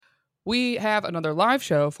We have another live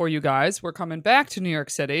show for you guys. We're coming back to New York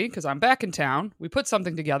City because I'm back in town. We put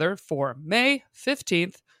something together for May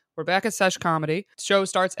 15th. We're back at Sesh Comedy. The show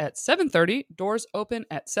starts at 7:30. Doors open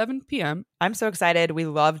at 7 p.m. I'm so excited. We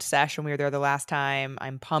loved Sesh when we were there the last time.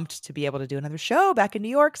 I'm pumped to be able to do another show back in New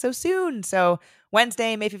York so soon. So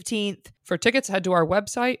Wednesday, May 15th. For tickets, head to our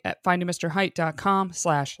website at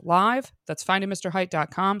findingmrheight.com/live. That's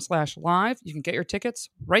findingmrheight.com/live. You can get your tickets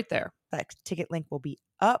right there. That ticket link will be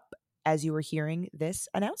up as you were hearing this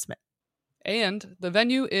announcement. And the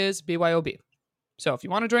venue is BYOB. So if you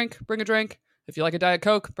want a drink, bring a drink. If you like a Diet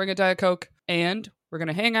Coke, bring a Diet Coke. And we're going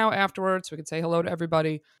to hang out afterwards. We can say hello to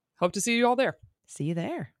everybody. Hope to see you all there. See you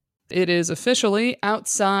there. It is officially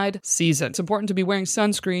outside season. It's important to be wearing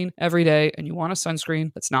sunscreen every day, and you want a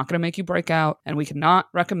sunscreen that's not going to make you break out, and we cannot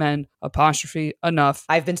recommend Apostrophe enough.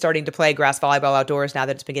 I've been starting to play grass volleyball outdoors now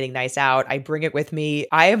that it's been getting nice out. I bring it with me.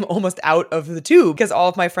 I am almost out of the tube because all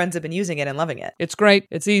of my friends have been using it and loving it. It's great.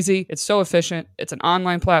 It's easy. It's so efficient. It's an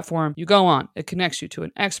online platform. You go on. It connects you to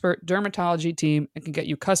an expert dermatology team and can get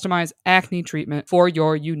you customized acne treatment for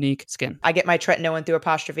your unique skin. I get my tretinoin through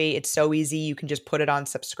Apostrophe. It's so easy. You can just put it on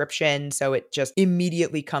subscription. So it just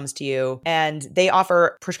immediately comes to you. And they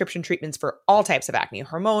offer prescription treatments for all types of acne,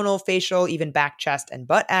 hormonal, facial, even back, chest, and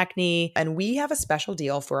butt acne. And we have a special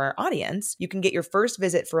deal for our audience. You can get your first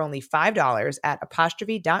visit for only $5 at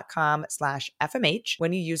apostrophe.com/FMH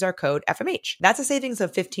when you use our code FMH. That's a savings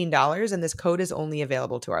of $15, and this code is only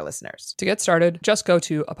available to our listeners. To get started, just go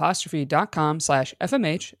to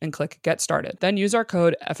apostrophe.com/FMH and click Get Started. Then use our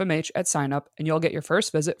code FMH at sign up, and you'll get your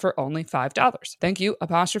first visit for only $5. Thank you,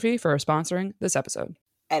 Apostrophe, for sponsoring this episode.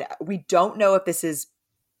 And we don't know if this is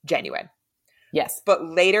genuine. Yes. But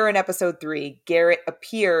later in episode 3, Garrett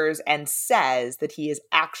appears and says that he is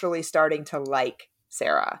actually starting to like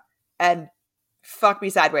Sarah. And fuck me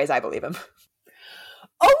sideways, I believe him.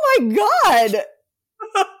 Oh my God.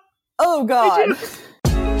 Oh God.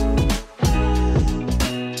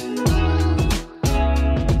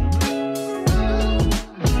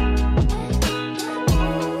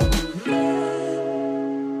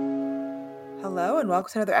 Hello and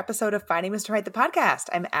welcome to another episode of Finding Mr. Height, the podcast.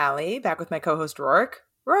 I'm Allie, back with my co-host Rourke.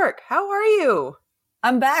 Rourke, how are you?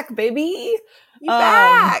 I'm back, baby. You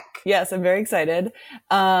back? Yes, I'm very excited.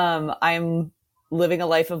 I'm living a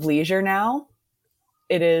life of leisure now.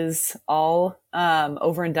 It is all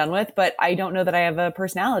over and done with, but I don't know that I have a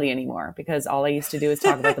personality anymore because all I used to do is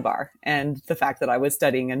talk about the bar and the fact that I was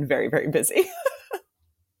studying and very, very busy.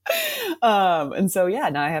 And so, yeah,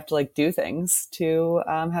 now I have to do things to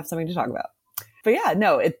have something to talk about. But yeah,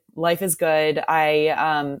 no, life is good.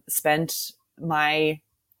 I spent my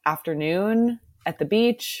afternoon at the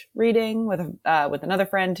beach reading with another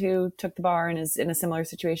friend who took the bar and is in a similar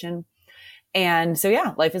situation. And so,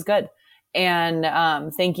 yeah, life is good. And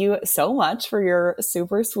thank you so much for your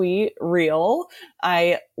super sweet reel.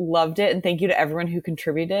 I loved it. And thank you to everyone who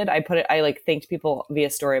contributed. I thanked people via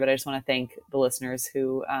story, but I just want to thank the listeners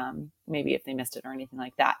who maybe if they missed it or anything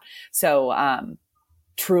like that. So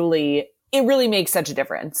truly, it really makes such a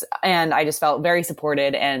difference. And I just felt very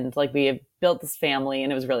supported and like we have built this family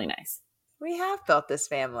and it was really nice. We have built this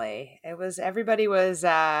family. Everybody was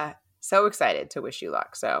so excited to wish you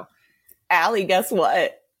luck. So Allie, guess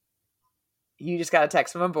what? You just got a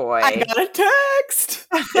text from a boy. I got a text.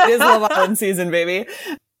 It is Love Island season, baby.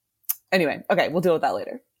 Anyway, okay, we'll deal with that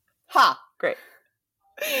later. Ha! Great.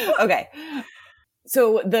 Okay.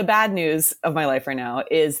 So the bad news of my life right now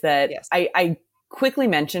is that yes. I quickly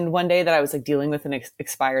mentioned one day that I was dealing with an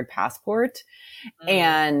expired passport.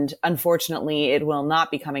 And unfortunately, it will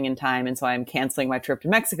not be coming in time. And so I'm canceling my trip to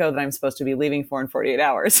Mexico that I'm supposed to be leaving for in 48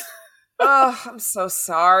 hours. Oh, I'm so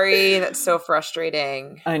sorry. That's so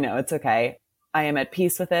frustrating. I know. It's okay. I am at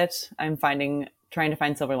peace with it. I'm trying to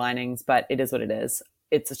find silver linings, but it is what it is.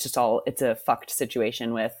 It's a fucked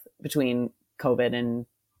situation between COVID and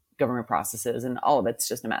government processes and all of it's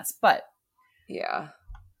just a mess. But yeah,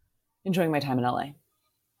 enjoying my time in LA.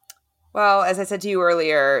 Well, as I said to you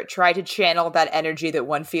earlier, try to channel that energy that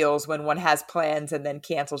one feels when one has plans and then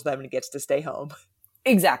cancels them and gets to stay home.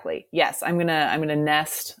 Exactly. Yes. I'm gonna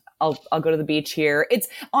nest. I'll go to the beach here. It's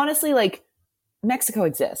honestly Mexico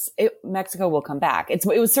exists. Mexico will come back. It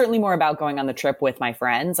was certainly more about going on the trip with my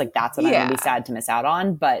friends. That's what I'm going to be sad to miss out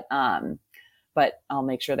on. But I'll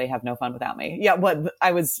make sure they have no fun without me. Yeah.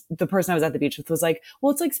 The person I was at the beach with was like,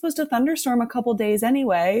 well, it's supposed to thunderstorm a couple days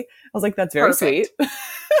anyway. I was like, that's very sweet. I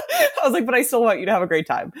was like, but I still want you to have a great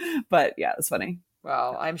time. But yeah, it's funny.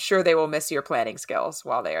 Well, I'm sure they will miss your planning skills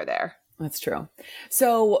while they are there. That's true.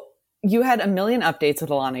 So You had a million updates with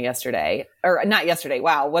Alana yesterday, or not yesterday.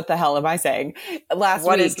 Wow, what the hell am I saying? Last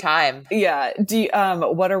What week. is time? Yeah.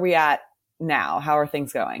 What are we at now? How are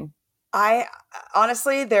things going? I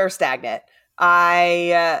honestly, they're stagnant.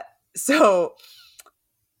 Where do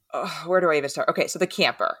I even start? Okay, so the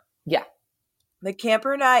camper. Yeah. The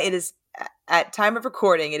camper and I, it is at time of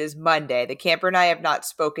recording, it is Monday. The camper and I have not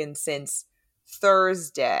spoken since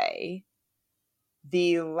Thursday.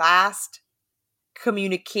 The last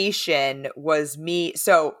communication was me.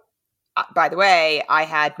 So, by the way, I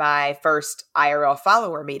had my first IRL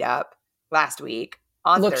follower meetup last week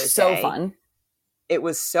on Looked Thursday. so fun. It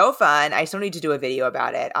was so fun. I still need to do a video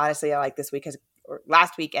about it. Honestly, I like this week or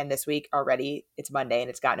last week and this week already. It's Monday and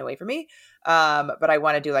it's gotten away from me. But I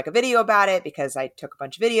want to do like a video about it because I took a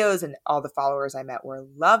bunch of videos and all the followers I met were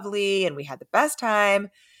lovely and we had the best time.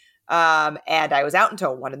 And I was out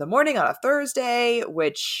until 1 a.m. on a Thursday,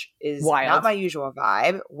 which is not my usual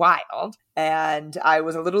vibe. Wild. And I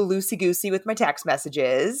was a little loosey-goosey with my text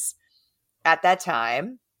messages at that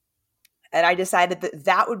time. And I decided that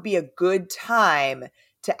that would be a good time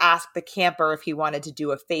to ask the camper if he wanted to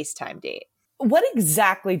do a FaceTime date. What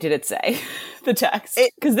exactly did it say? The text?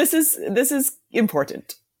 Because this is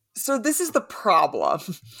important. So this is the problem,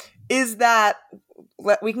 is that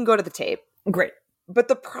we can go to the tape. Great. But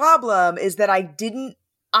the problem is that I did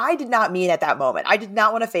not mean at that moment. I did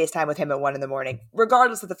not want to FaceTime with him at 1 a.m,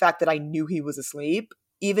 regardless of the fact that I knew he was asleep.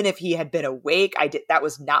 Even if he had been awake, that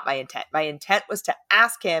was not my intent. My intent was to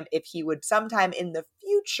ask him if he would sometime in the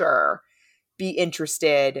future be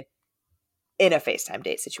interested in a FaceTime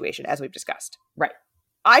date situation, as we've discussed. Right.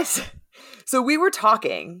 So we were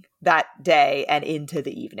talking that day and into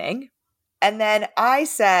the evening. And then I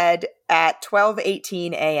said at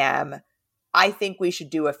 12:18 a.m., I think we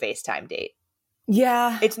should do a FaceTime date.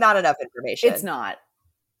 Yeah. It's not enough information. It's not.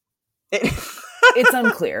 It's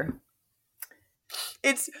unclear.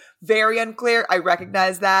 It's very unclear. I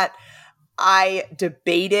recognize that. I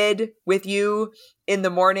debated with you in the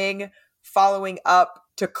morning, following up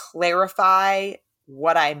to clarify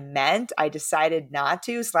what I meant. I decided not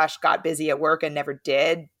to, / got busy at work and never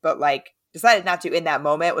did, but decided not to in that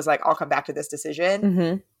moment. Was like, I'll come back to this decision.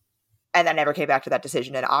 Mm-hmm. And I never came back to that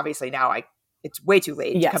decision. And obviously now it's way too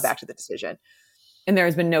late to come back to the decision. And there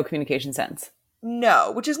has been no communication since.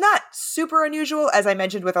 No, which is not super unusual. As I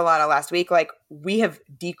mentioned with Alana last week, we have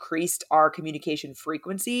decreased our communication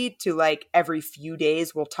frequency to every few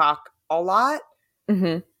days we'll talk a lot,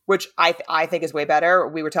 which I think is way better.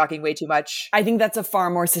 We were talking way too much. I think that's a far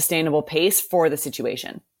more sustainable pace for the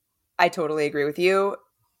situation. I totally agree with you.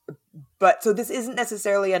 But so this isn't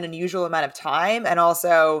necessarily an unusual amount of time. And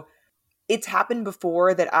also, it's happened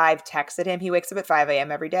before that I've texted him. He wakes up at 5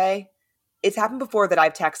 a.m. every day. It's happened before that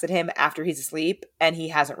I've texted him after he's asleep and he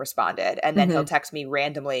hasn't responded. And then he'll text me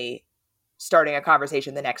randomly starting a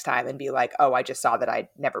conversation the next time and be like, oh, I just saw that I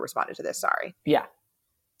never responded to this. Sorry. Yeah.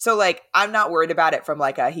 So I'm not worried about it from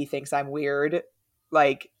he thinks I'm weird.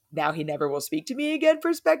 Now he never will speak to me again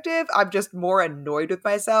perspective. I'm just more annoyed with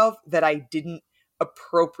myself that I didn't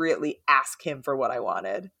appropriately ask him for what I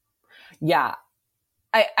wanted. Yeah.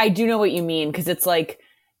 I do know what you mean because it's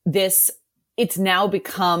this. It's now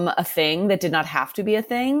become a thing that did not have to be a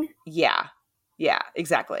thing. Yeah. Yeah,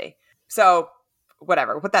 exactly. So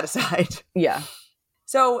whatever, put that aside. Yeah.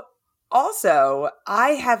 So also, I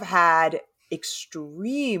have had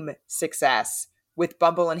extreme success with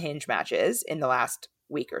Bumble and Hinge matches in the last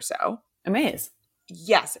week or so. Amaze.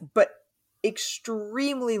 Yes, but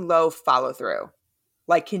extremely low follow through,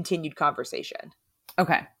 continued conversation.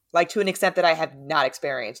 Okay. To an extent that I have not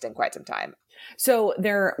experienced in quite some time. So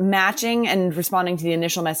they're matching and responding to the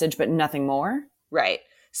initial message, but nothing more? Right.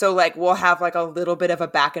 So we'll have a little bit of a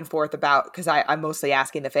back and forth about, because I'm mostly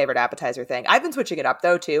asking the favorite appetizer thing. I've been switching it up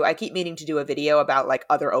though too. I keep meaning to do a video about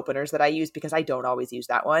other openers that I use because I don't always use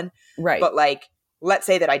that one. Right. But let's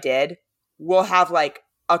say that I did. We'll have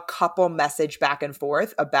a couple message back and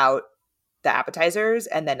forth about the appetizers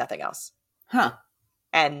and then nothing else. Huh.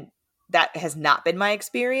 And that has not been my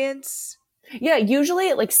experience. Yeah, usually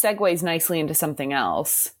it segues nicely into something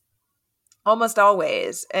else. Almost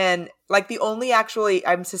always. And the only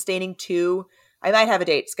I'm sustaining 2. I might have a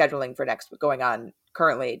date scheduling for going on,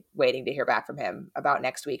 currently waiting to hear back from him about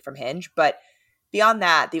next week from Hinge. But beyond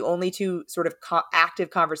that, the only 2 sort of active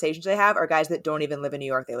conversations I have are guys that don't even live in New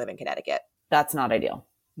York. They live in Connecticut. That's not ideal.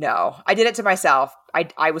 No, I did it to myself.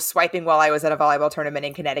 I was swiping while I was at a volleyball tournament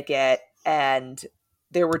in Connecticut. And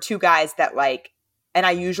there were 2 guys that and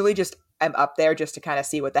I usually just am up there just to kind of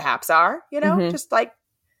see what the haps are, just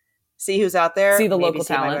see who's out there. See the maybe local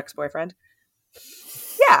see talent. my ex-boyfriend.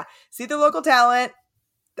 Yeah. See the local talent.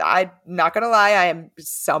 I'm not going to lie. I am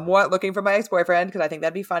somewhat looking for my ex-boyfriend because I think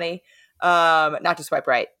that'd be funny. Not to swipe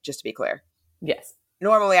right, just to be clear. Yes.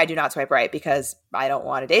 Normally, I do not swipe right because I don't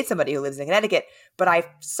want to date somebody who lives in Connecticut. But I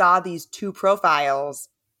saw these 2 profiles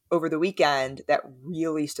over the weekend that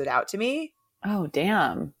really stood out to me. Oh,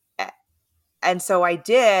 damn. And so I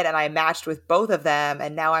did, and I matched with both of them,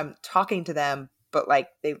 and now I'm talking to them, but like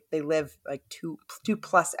they live like two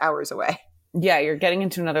plus hours away. Yeah, you're getting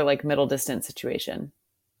into another like middle distance situation.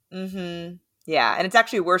 Mm-hmm. Yeah, and it's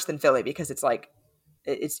actually worse than Philly because it's like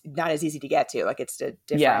it's not as easy to get to. Like it's a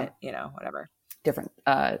different, whatever. Different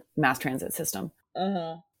mass transit system.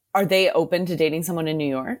 Mm-hmm. Are they open to dating someone in New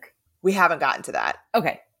York? We haven't gotten to that.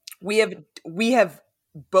 Okay. We have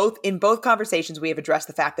both conversations we have addressed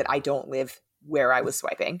the fact that I don't live where I was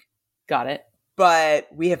swiping. Got it. But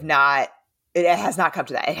we have not. It has not come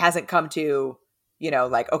to that. It hasn't come to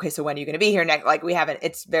like, okay, so when are you going to be here next? Like we haven't.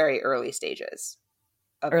 It's very early stages.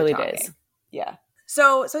 Early days. Yeah.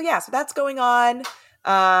 So that's going on.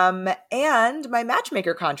 And my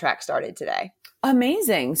matchmaker contract started today.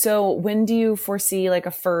 Amazing. So when do you foresee like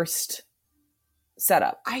a first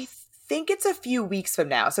setup? I think it's a few weeks from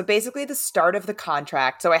now. So basically the start of the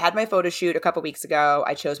contract. So I had my photo shoot a couple weeks ago.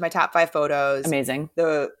 I chose my top 5 photos. Amazing.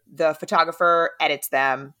 The photographer edits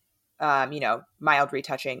them, mild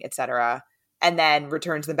retouching, etc., and then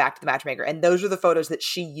returns them back to the matchmaker. And those are the photos that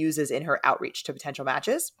she uses in her outreach to potential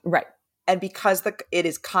matches. Right. And because it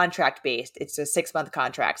is contract based, it's a 6-month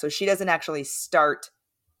contract. So she doesn't actually start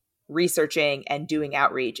researching and doing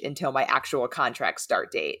outreach until my actual contract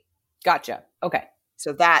start date. Gotcha. Okay.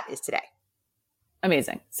 So that is today.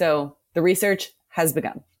 Amazing. So the research has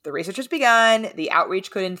begun. The research has begun. The outreach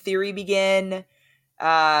could in theory begin.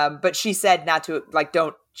 But she said not to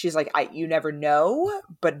she's like, you never know.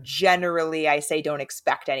 But generally I say don't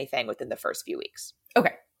expect anything within the first few weeks.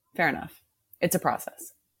 Okay. Fair enough. It's a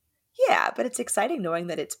process. Yeah, but it's exciting knowing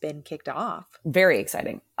that it's been kicked off. Very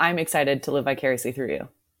exciting. I'm excited to live vicariously through you.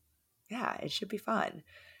 Yeah, it should be fun.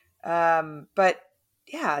 But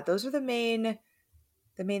yeah, those are the main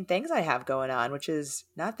things I have going on, which is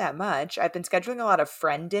not that much. I've been scheduling a lot of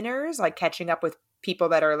friend dinners, like catching up with people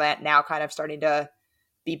that are now kind of starting to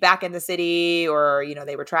be back in the city, or,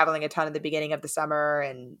 they were traveling a ton at the beginning of the summer,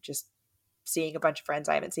 and just seeing a bunch of friends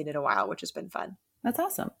I haven't seen in a while, which has been fun. That's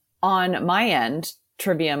awesome. On my end,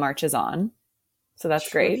 trivia marches on. So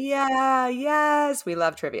that's great. Yeah, yes. We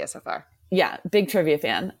love trivia so far. Yeah, big trivia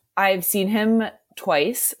fan. I've seen him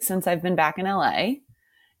twice since I've been back in LA.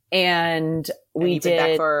 And you've been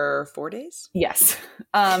back for 4 days? Yes.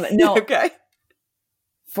 No. Okay.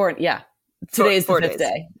 Today is the 4 5th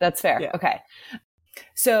day. That's fair. Yeah. Okay.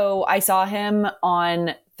 So I saw him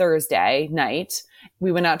on Thursday night.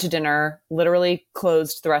 We went out to dinner, literally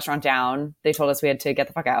closed the restaurant down. They told us we had to get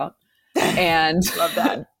the fuck out. And love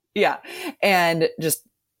that. Yeah. And just,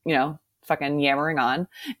 fucking yammering on.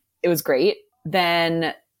 It was great.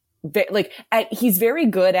 Then he's very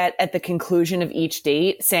good at the conclusion of each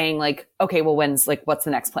date saying like, okay, well, what's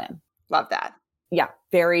the next plan? Love that. Yeah.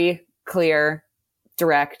 Very clear,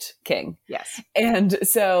 direct king. Yes. And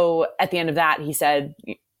so at the end of that, he said,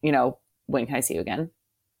 when can I see you again?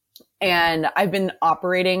 And I've been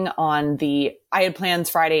operating on I had plans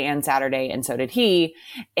Friday and Saturday, and so did he.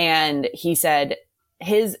 And he said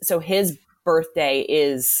his birthday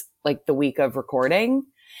is like the week of recording.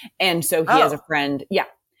 And so he has a friend. Yeah.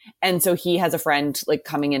 And so he has a friend like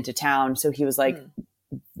coming into town. So he was like,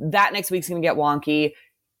 that next week's going to get wonky.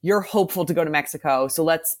 You're hopeful to go to Mexico. So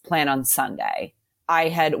let's plan on Sunday.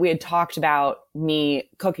 We had talked about me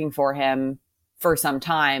cooking for him for some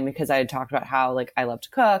time because I had talked about how like I love to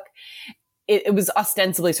cook. It was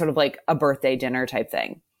ostensibly sort of like a birthday dinner type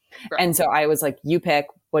thing. Right. And so I was like, you pick,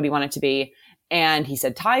 what do you want it to be? And he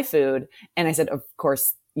said Thai food. And I said, of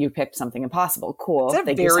course you picked something impossible. Cool. It's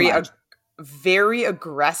a very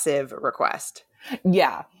aggressive request.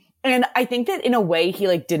 Yeah. And I think that in a way he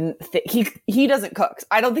like didn't he doesn't cook.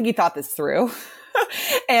 I don't think he thought this through.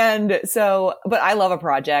 And so, but I love a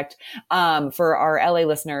project. For our LA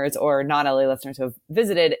listeners or non LA listeners who have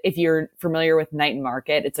visited, if you're familiar with Night and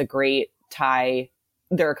Market, it's a great Thai.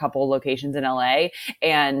 There are a couple locations in LA,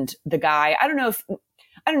 and the guy, I don't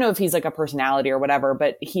know if he's like a personality or whatever,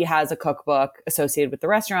 but he has a cookbook associated with the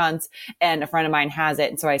restaurants, and a friend of mine has it.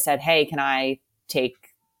 And so I said, hey, can I take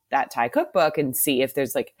that Thai cookbook and see if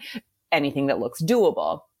there's like anything that looks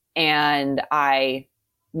doable? And I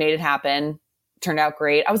made it happen. Turned out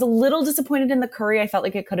great. I was a little disappointed in the curry. I felt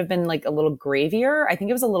like it could have been like a little gravier. I think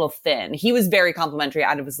it was a little thin. He was very complimentary.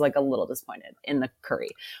 I was like a little disappointed in the curry.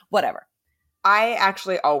 Whatever. I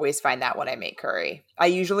actually always find that when I make curry. I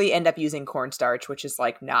usually end up using cornstarch, which is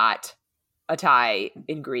like not a Thai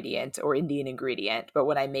ingredient or Indian ingredient, but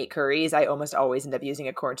when I make curries, I almost always end up using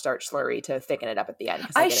a cornstarch slurry to thicken it up at the end.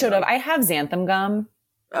 I should have. I have xanthan gum.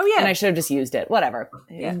 Oh yeah. And I should have just used it. Whatever.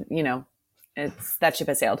 Yeah. You know, it's that ship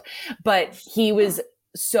has sailed. But he was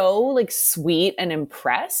so like sweet and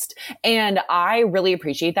impressed. And I really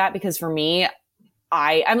appreciate that because for me,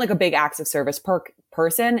 I'm like a big acts of service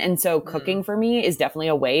person. And so cooking for me is definitely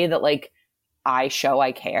a way that like I show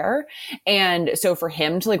I care. And so for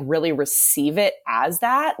him to like really receive it as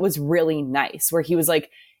that was really nice, where he was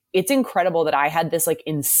like, it's incredible that I had this like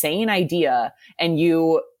insane idea and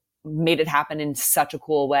you made it happen in such a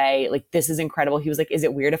cool way. Like, this is incredible. He was like, is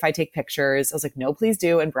it weird if I take pictures? I was like, no, please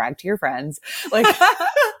do. And brag to your friends. Like,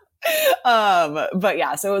 but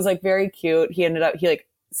yeah, so it was like very cute. He like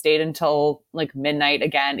stayed until like midnight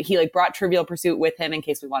again. He like brought Trivial Pursuit with him in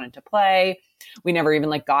case we wanted to play. We never even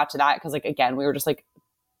like got to that because like, again, we were just like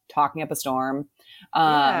talking up a storm.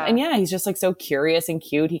 And yeah, he's just like so curious and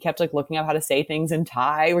cute. He kept like looking up how to say things in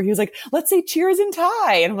Thai where he was like, let's say cheers in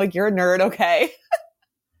Thai. And I'm like, you're a nerd. Okay.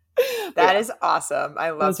 That is awesome.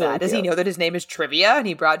 I love that. Really Does he know that his name is Trivia and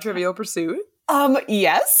he brought Trivial Pursuit?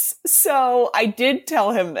 Yes. So I did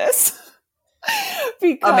tell him this.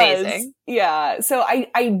 Because, amazing. Yeah. So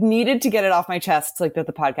I needed to get it off my chest, like that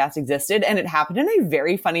the podcast existed. And it happened in a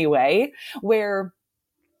very funny way where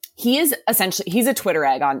he's a Twitter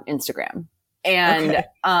egg on Instagram. And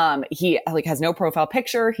he like has no profile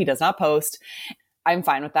picture. He does not post. I'm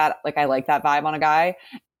fine with that. Like I like that vibe on a guy.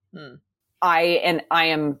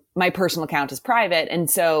 My personal account is private. And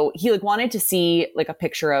so he like wanted to see like a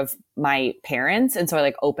picture of my parents. And so I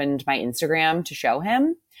like opened my Instagram to show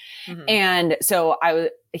him. And so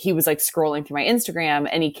he was like scrolling through my Instagram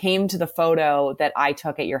and he came to the photo that I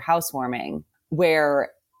took at your housewarming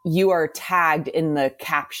where you are tagged in the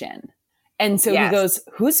caption. And so he goes,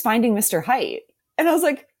 who's finding Mr. Height? And I was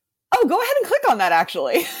like, oh, go ahead and click on that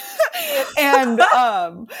actually.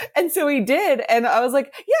 And so he did. And I was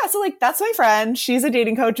like, yeah, so like, that's my friend. She's a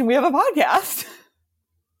dating coach and we have a podcast.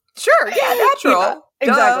 Sure. Yeah. Natural.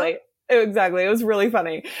 Yeah, exactly. It was really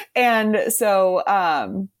funny. And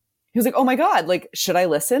so, he was like, oh my God, like, should I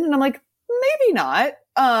listen? And I'm like, maybe not.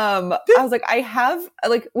 I was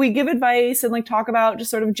like, we give advice and like talk about just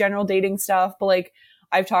sort of general dating stuff, but like,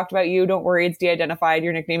 I've talked about you. Don't worry. It's de-identified.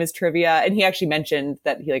 Your nickname is Trivia. And he actually mentioned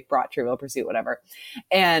that he like brought Trivial Pursuit, whatever.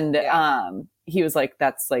 And, he was like,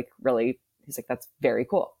 that's very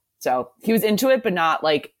cool. So he was into it, but not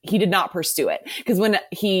like, he did not pursue it. Cause when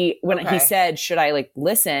he said, should I like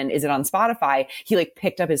listen? Is it on Spotify? He like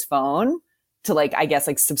picked up his phone to like, I guess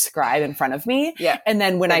like subscribe in front of me. Yeah. And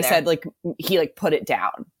then when I said like, he like put it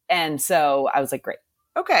down. And so I was like, great.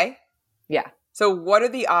 Okay. Yeah. So what are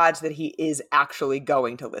the odds that he is actually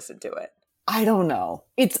going to listen to it? I don't know.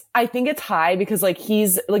 I think it's high because like,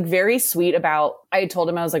 he's like very sweet about, I told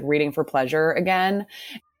him I was like reading for pleasure again.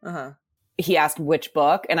 He asked which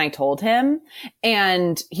book and I told him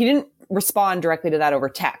and he didn't respond directly to that over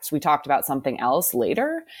text. We talked about something else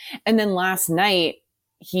later. And then last night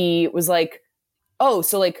he was like, oh,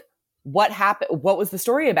 so like, what happened? What was the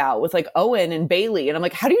story about with like Owen and Bailey? And I'm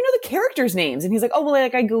like, how do you know the characters' names? And he's like, oh, well,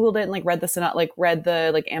 like I Googled it and like read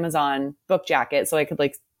the Amazon book jacket so I could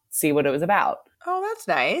like see what it was about. Oh, that's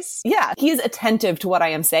nice. Yeah. He is attentive to what I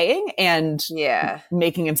am saying and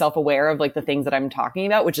making himself aware of like the things that I'm talking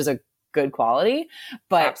about, which is a good quality,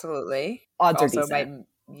 but absolutely odds also are decent.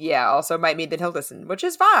 Also might mean that he'll listen, which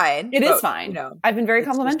is fine. It is fine. You know, I've been very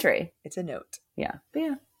complimentary. It's a note. Yeah. But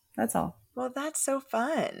yeah, that's all. Well, that's so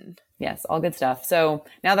fun. Yes, all good stuff. So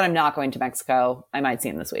now that I'm not going to Mexico, I might see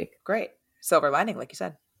him this week. Great. Silver lining, like you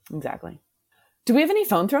said. Exactly. Do we have any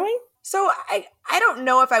phone throwing? So I don't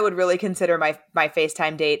know if I would really consider my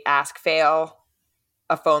FaceTime date ask fail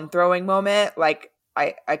a phone throwing moment. Like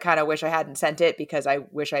I kind of wish I hadn't sent it because I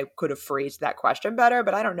wish I could have phrased that question better,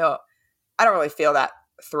 but I don't know. I don't really feel that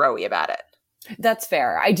throwy about it. That's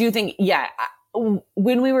fair. I do think,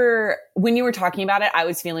 when you were talking about it, I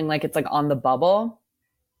was feeling like it's like on the bubble,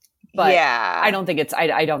 but I don't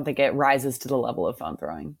think it rises to the level of phone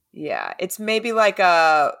throwing. Yeah. It's maybe like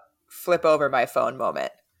a flip over my phone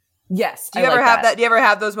moment. Yes. Do you ever have that? Do you ever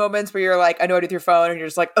have those moments where you're like annoyed with your phone and you're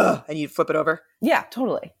just like, ugh, and you flip it over? Yeah,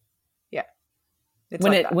 totally. Yeah.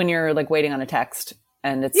 When you're like waiting on a text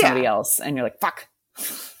and it's somebody else and you're like, fuck.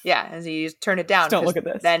 Yeah. And so you just turn it down. Just don't look at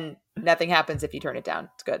this. Then nothing happens if you turn it down.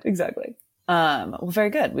 It's good. Exactly. Well, very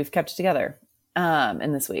good. We've kept it together.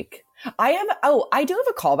 In this week, I do have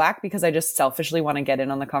a callback because I just selfishly want to get in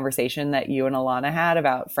on the conversation that you and Alana had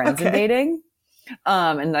about friends and dating.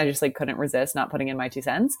 And I just like couldn't resist not putting in my 2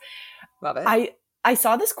 cents. Love it. I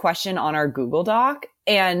saw this question on our Google Doc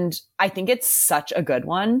and I think it's such a good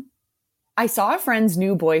one. I saw a friend's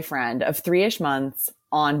new boyfriend of 3-ish months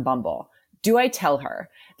on Bumble. Do I tell her?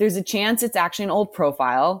 There's a chance it's actually an old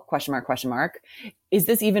profile, question mark, question mark. Is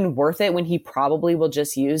this even worth it when he probably will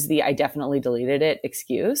just use the I definitely deleted it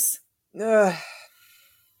excuse? Ugh.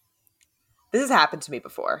 This has happened to me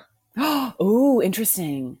before. Ooh,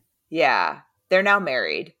 interesting. Yeah. They're now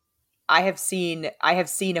married. I have seen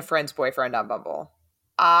a friend's boyfriend on Bumble.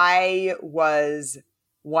 I was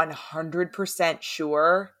 100%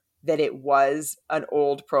 sure that it was an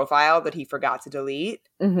old profile that he forgot to delete.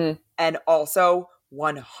 Mm-hmm. And also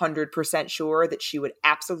 100% sure that she would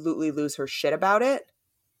absolutely lose her shit about it.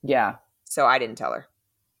 Yeah. So I didn't tell her.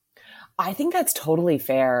 I think that's totally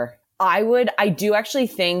fair. I do actually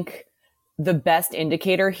think the best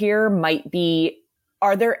indicator here might be,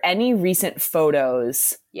 are there any recent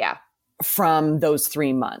photos Yeah. from those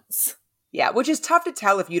 3 months? Yeah, which is tough to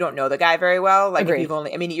tell if you don't know the guy very well. Like, Agreed. if you've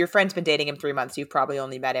only, I mean, your friend's been dating him 3 months. You've probably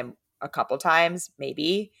only met him a couple times,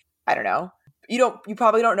 maybe. I don't know. You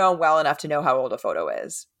probably don't know him well enough to know how old a photo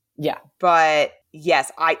is. Yeah. But yes,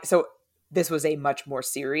 so this was a much more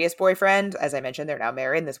serious boyfriend. As I mentioned, they're now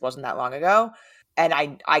married, and this wasn't that long ago. And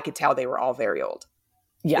I could tell they were all very old.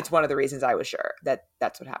 Yeah. It's one of the reasons I was sure that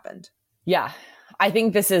that's what happened. Yeah. I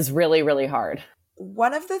think this is really, really hard.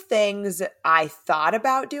 One of the things I thought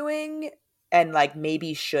about doing and like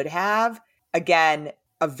maybe should have, again,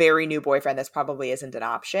 a very new boyfriend, this probably isn't an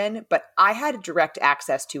option, but I had direct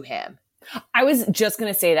access to him. I was just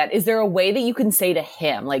going to say that. Is there a way that you can say to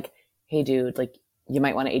him, like, hey, dude, like, you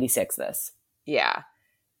might want to 86 this? Yeah.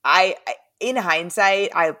 I in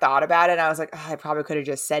hindsight, I thought about it and I was like, oh, I probably could have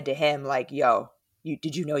just said to him, like, yo,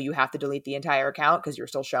 did you know you have to delete the entire account because you're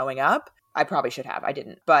still showing up? I probably should have. I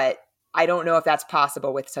didn't. But I don't know if that's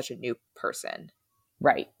possible with such a new person.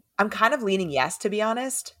 Right. I'm kind of leaning yes, to be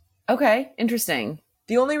honest. Okay. Interesting.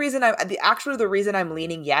 The only reason the reason I'm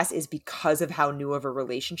leaning yes is because of how new of a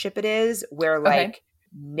relationship it is, where like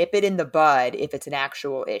nip it in the bud if it's an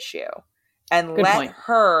actual issue. And Good point.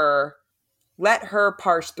 let her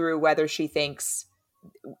parse through whether she thinks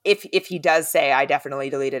if he does say I definitely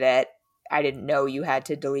deleted it, I didn't know you had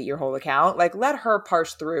to delete your whole account. Like, let her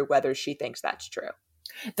parse through whether she thinks that's true.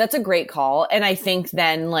 That's a great call. And I think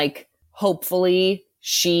then, like, hopefully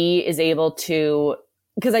she is able to,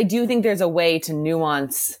 because I do think there's a way to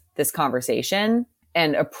nuance this conversation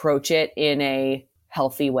and approach it in a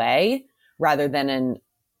healthy way rather than an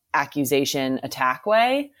accusation attack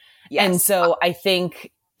way. Yes. And so I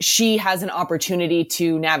think she has an opportunity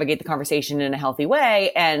to navigate the conversation in a healthy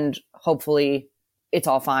way, and hopefully it's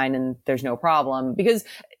all fine and there's no problem. Because,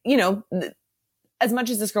 you know, as much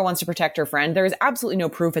as this girl wants to protect her friend, there is absolutely no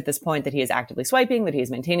proof at this point that he is actively swiping, that he is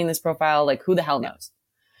maintaining this profile. Like, who the hell knows?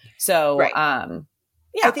 So, right.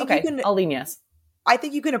 Yeah, I think okay, I'll lean yes. I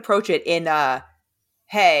think you can approach it in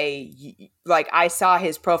hey, like, I saw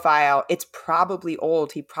his profile. It's probably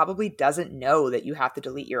old. He probably doesn't know that you have to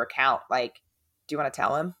delete your account. Like, do you want to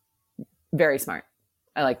tell him? Very smart.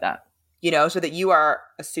 I like that. You know, so that you are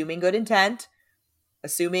assuming good intent,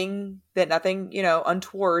 assuming that nothing, you know,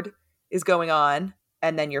 untoward is going on,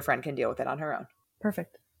 and then your friend can deal with it on her own.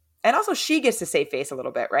 Perfect. And also she gets to save face a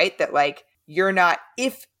little bit, right? That like, you're not,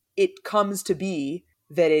 if it comes to be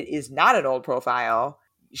that it is not an old profile,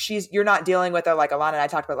 you're not dealing with like Alana and I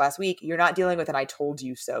talked about last week, you're not dealing with an I told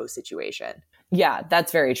you so situation. Yeah,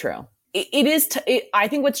 that's very true. It is, I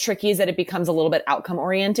think what's tricky is that it becomes a little bit outcome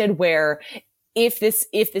oriented, where if this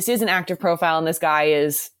is an active profile and this guy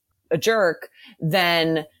is a jerk,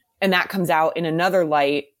 then, and that comes out in another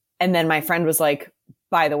light, and then my friend was like,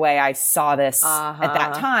 by the way, I saw this at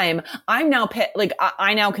that time, I'm now like,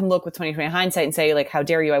 I now can look with 20/20 hindsight and say, like, how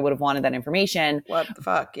dare you? I would have wanted that information. What the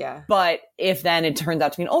fuck? Yeah. But if then it turns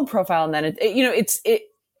out to be an old profile, and then you know,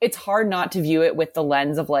 it's hard not to view it with the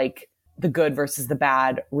lens of like the good versus the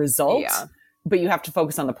bad results. Yeah. But you have to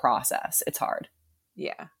focus on the process. It's hard.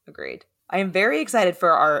 Yeah, agreed. I am very excited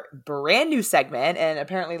for our brand new segment, and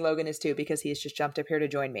apparently Logan is too, because he's just jumped up here to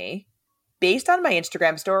join me. Based on my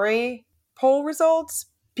Instagram story poll results,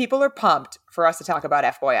 people are pumped for us to talk about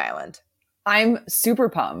F-Boy Island. I'm super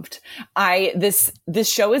pumped. This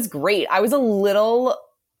show is great. I was a little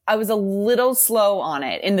slow on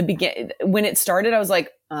it in the beginning. When it started, I was like,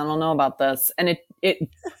 I don't know about this. And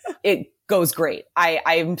it goes great.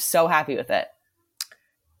 I'm so happy with it.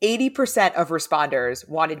 80% of responders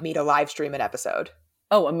wanted me to live stream an episode.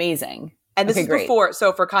 Oh, amazing. And this is great. before,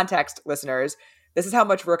 so for context, listeners, this is how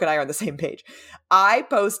much Brooke and I are on the same page. I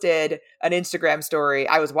posted an Instagram story.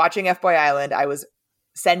 I was watching F-Boy Island. I was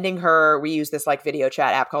sending her, we use this like video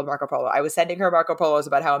chat app called Marco Polo. I was sending her Marco Polos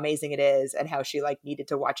about how amazing it is and how she like needed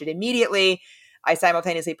to watch it immediately. I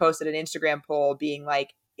simultaneously posted an Instagram poll being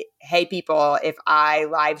like, hey, people, if I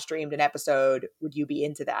live streamed an episode, would you be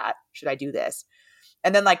into that? Should I do this?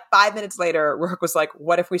 And then like 5 minutes later, Rourke was like,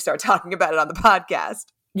 what if we start talking about it on the podcast?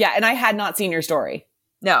 Yeah. And I had not seen your story.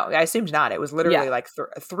 No, I assumed not. It was literally like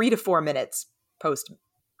 3 to 4 minutes post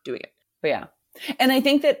doing it. But yeah. And I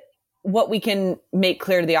think that what we can make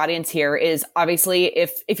clear to the audience here is obviously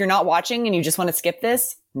if you're not watching and you just want to skip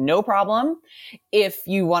this, no problem. If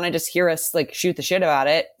you want to just hear us like shoot the shit about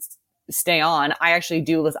it, stay on. I actually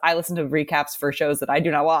I listen to recaps for shows that I do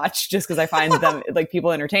not watch just because I find them like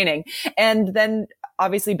people entertaining. And then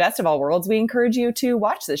obviously best of all worlds, we encourage you to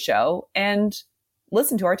watch this show and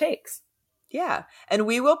listen to our takes. Yeah. And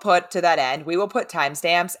we will put to that end, we will put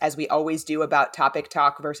timestamps as we always do about topic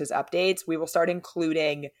talk versus updates. We will start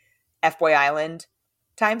including F-Boy Island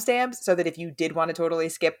timestamps so that if you did want to totally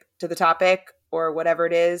skip to the topic or whatever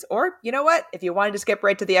it is, or you know what, if you wanted to skip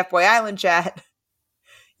right to the F-Boy Island chat,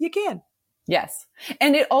 you can. Yes.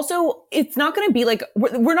 And it's not going to be like,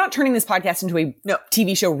 we're not turning this podcast into a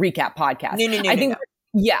TV show recap podcast. No.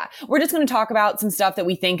 Yeah. We're just going to talk about some stuff that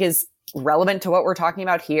we think is relevant to what we're talking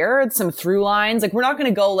about here. Some through lines. Like we're not going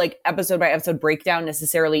to go like episode by episode breakdown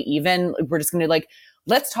necessarily even. We're just going to like,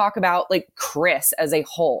 let's talk about like Chris as a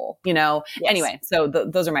whole, you know? Yes. Anyway, so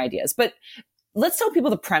those are my ideas. But let's tell people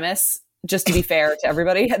the premise, just to be fair to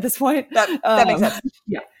everybody at this point. That makes sense.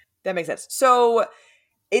 Yeah. That makes sense. So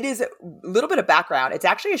it is a little bit of background. It's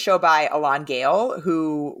actually a show by Elan Gale,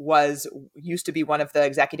 who used to be one of the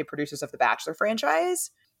executive producers of the Bachelor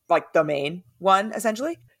franchise, like the main one,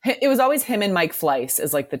 essentially. It was always him and Mike Fleiss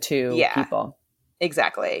as like the two people.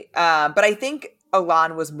 Exactly. But I think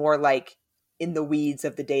Elan was more like in the weeds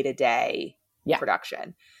of the day-to-day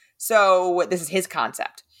production. So this is his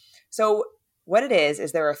concept. So what it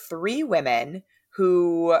is there are 3 women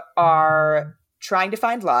who are trying to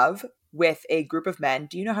find love with a group of men.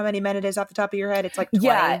 Do you know how many men it is off the top of your head? It's like 20.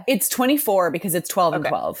 Yeah, it's 24 because it's 12 and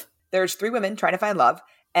 12. There's 3 women trying to find love,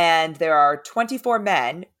 and there are 24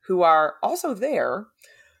 men who are also there,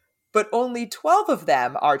 but only 12 of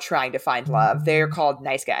them are trying to find love. They're called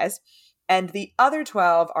nice guys. And the other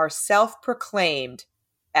 12 are self-proclaimed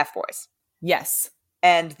F-boys. Yes.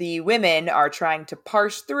 And the women are trying to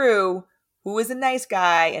parse through who is a nice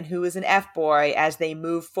guy and who is an F-boy as they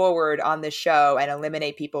move forward on the show and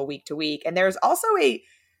eliminate people week to week. And there's also a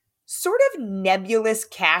sort of nebulous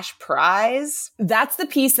cash prize. That's the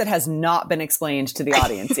piece that has not been explained to the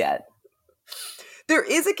audience yet. There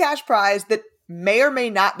is a cash prize that may or may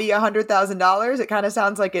not be $100,000. It kind of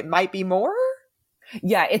sounds like it might be more.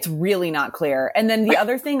 Yeah, it's really not clear. And then the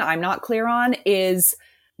other thing I'm not clear on is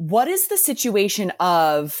what is the situation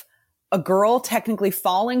of a girl technically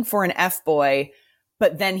falling for an F-boy,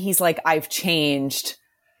 but then he's like, I've changed.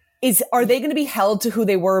 Are they going to be held to who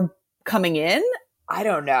they were coming in? I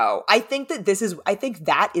don't know. I think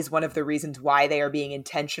that is one of the reasons why they are being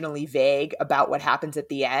intentionally vague about what happens at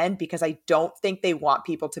the end, because I don't think they want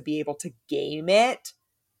people to be able to game it.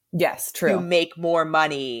 Yes, true. To make more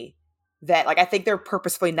money. That, like, I think they're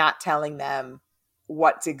purposefully not telling them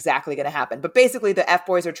what's exactly going to happen. But basically the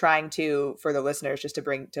F-boys are trying to, for the listeners, just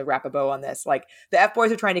to wrap a bow on this, like the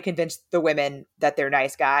F-boys are trying to convince the women that they're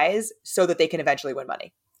nice guys so that they can eventually win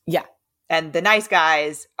money. Yeah. And the nice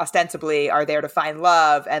guys ostensibly are there to find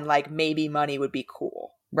love and like maybe money would be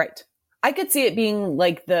cool. Right. I could see it being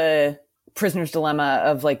like the prisoner's dilemma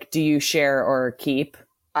of like, do you share or keep?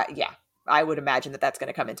 Yeah. I would imagine that that's going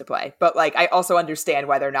to come into play. But like, I also understand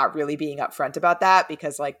why they're not really being upfront about that,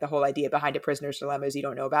 because like the whole idea behind a prisoner's dilemma is you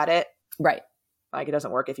don't know about it. Right. Like it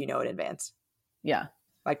doesn't work if you know in advance. Yeah.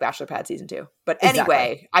 Like Bachelor Pad season 2. But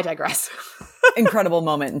anyway, exactly. I digress. Incredible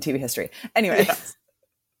moment in TV history. Anyway. Yes.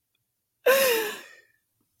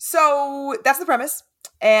 So that's the premise.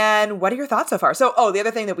 And what are your thoughts so far? So, the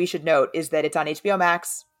other thing that we should note is that it's on HBO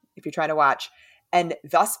Max if you're trying to watch. And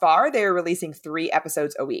thus far, they're releasing 3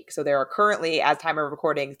 episodes a week. So there are currently, as time of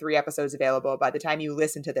recording, 3 episodes available. By the time you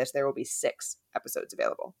listen to this, there will be 6 episodes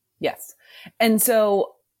available. Yes. And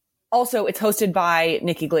so also it's hosted by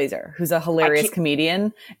Nikki Glazer, who's a hilarious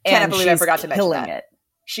comedian. Cannot believe I forgot to mention that. It.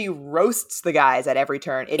 She roasts the guys at every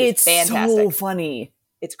turn. It's fantastic. So funny.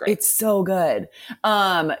 It's great. It's so good.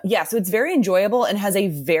 Yeah, so it's very enjoyable and has a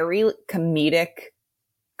very comedic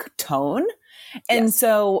tone. And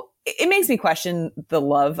so it makes me question the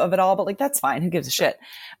love of it all, but like, that's fine. Who gives a shit?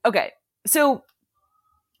 Okay. So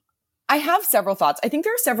I have several thoughts. I think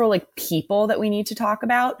there are several like people that we need to talk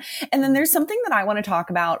about. And then there's something that I want to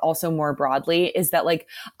talk about also more broadly is that like,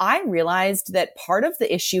 I realized that part of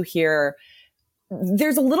the issue here,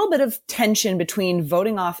 there's a little bit of tension between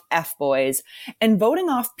voting off F-boys and voting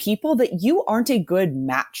off people that you aren't a good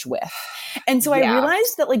match with. And so I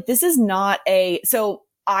realized that like, this is not so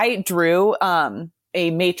I drew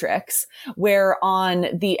a matrix where on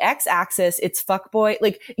the x-axis it's fuckboy,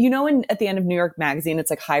 like, you know, at the end of New York Magazine, it's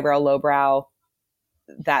like highbrow, lowbrow,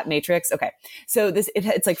 that matrix. Okay, so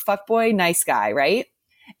it's like fuckboy, nice guy, right?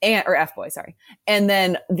 Or f-boy, sorry. And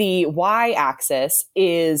then the y-axis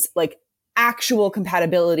is like actual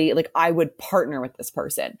compatibility, like I would partner with this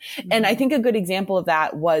person. Mm-hmm. And I think a good example of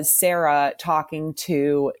that was Sarah talking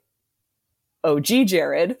to OG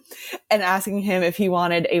Jared and asking him if he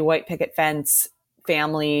wanted a white picket fence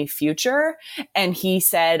family future. And he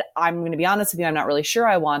said, I'm going to be honest with you, I'm not really sure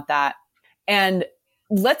I want that. And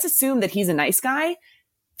let's assume that he's a nice guy.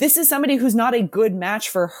 This is somebody who's not a good match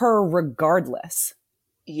for her regardless.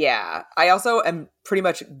 Yeah. I also am pretty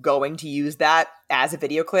much going to use that as a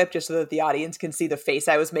video clip just so that the audience can see the face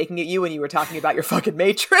I was making at you when you were talking about your fucking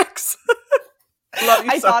Matrix.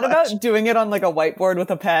 I thought about doing it on like a whiteboard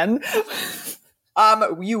with a pen.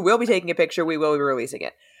 You will be taking a picture. We will be releasing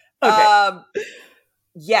it. Okay.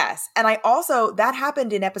 Yes. And that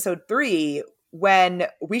happened in episode 3 when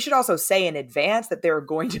we should also say in advance that there are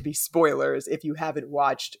going to be spoilers if you haven't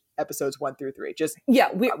watched episodes 1 through 3.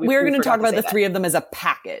 We're going to talk about the 3 of them as a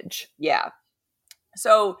package. Yeah.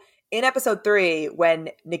 So in episode 3, when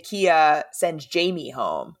Nakia sends Jamie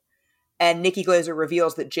home and Nikki Glazer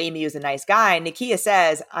reveals that Jamie is a nice guy, Nakia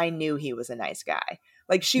says, I knew he was a nice guy.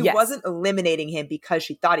 Like, she wasn't eliminating him because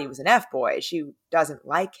she thought he was an F-boy. She doesn't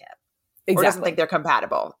like him. Exactly. Or doesn't think they're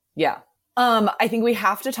compatible. Yeah. I think we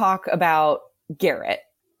have to talk about Garrett.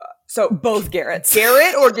 So both Garretts.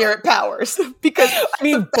 Garrett or Garrett Powers? Because I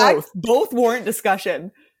mean, both warrant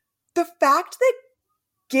discussion. The fact that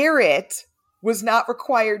Garrett was not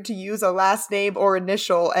required to use a last name or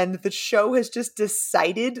initial, and the show has just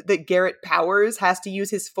decided that Garrett Powers has to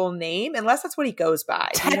use his full name, unless that's what he goes by.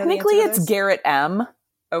 Technically, it's Garrett M.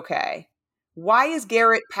 Okay. Why is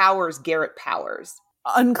Garrett Powers Garrett Powers?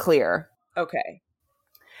 Unclear. Okay.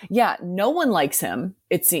 Yeah, no one likes him,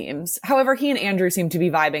 it seems. However, he and Andrew seem to be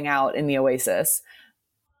vibing out in the Oasis.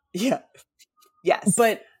 Yeah. Yes.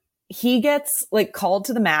 But he gets like called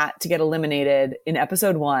to the mat to get eliminated in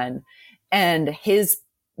episode 1, and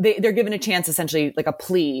they're given a chance, essentially like a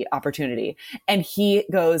plea opportunity. And he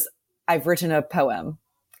goes, I've written a poem.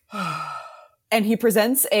 And he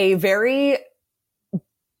presents a very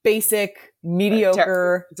basic,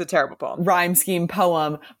 mediocre, it's a terrible poem, rhyme scheme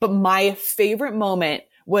poem. But my favorite moment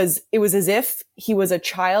was, it was as if he was a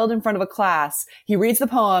child in front of a class. He reads the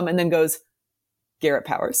poem and then goes, Garrett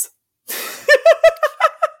Powers.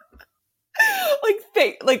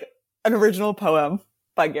 like an original poem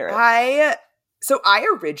by Garrett. I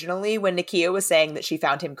originally, when Nakia was saying that she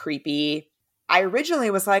found him creepy, I originally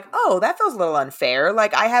was like, oh, that feels a little unfair.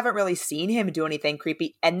 Like, I haven't really seen him do anything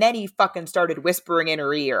creepy. And then he fucking started whispering in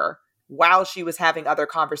her ear while she was having other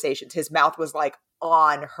conversations. His mouth was like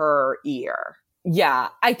on her ear. Yeah,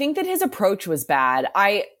 I think that his approach was bad.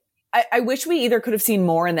 I wish we either could have seen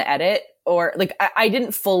more in the edit, or like I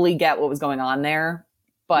didn't fully get what was going on there.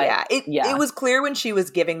 But it was clear when she was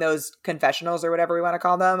giving those confessionals or whatever we want to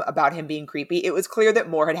call them about him being creepy. It was clear that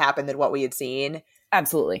more had happened than what we had seen.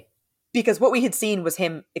 Absolutely. Because what we had seen was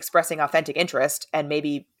him expressing authentic interest, and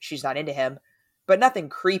maybe she's not into him, but nothing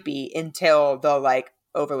creepy until the like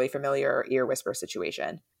overly familiar ear whisper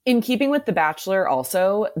situation. In keeping with The Bachelor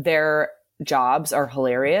also, their jobs are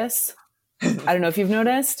hilarious. I don't know if you've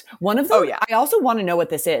noticed. One of them, oh, yeah. I also want to know what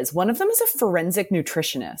this is. One of them is a forensic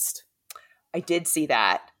nutritionist. I did see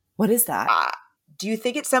that. What is that? Do you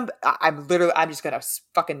think it's I'm just going to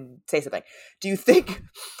fucking say something. Do you think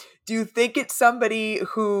it's somebody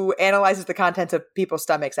who analyzes the contents of people's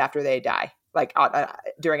stomachs after they die, like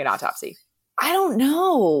during an autopsy? I don't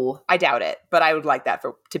know. I doubt it, but I would like that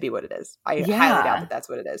to be what it is. I highly doubt that that's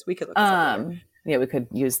what it is. We could look this up later. Yeah, we could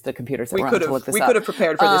use the computers that we could have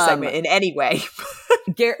prepared for this segment in any way.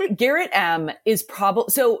 Garrett M is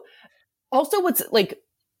probably so. Also,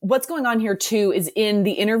 what's going on here too is in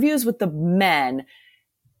the interviews with the men,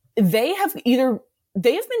 they have been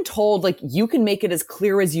told like you can make it as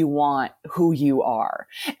clear as you want who you are,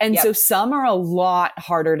 and so some are a lot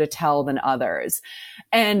harder to tell than others.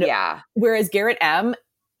 And whereas Garrett M,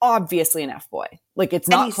 obviously an F-boy, like it's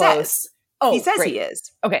not close. He says he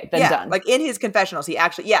is. Okay, then done. Like in his confessionals, he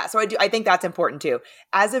actually, so I think that's important too.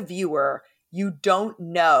 As a viewer, you don't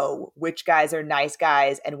know which guys are nice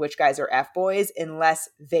guys and which guys are F-boys unless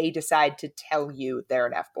they decide to tell you they're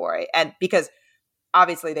an F-boy. And because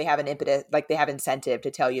obviously they have an impetus, like they have incentive to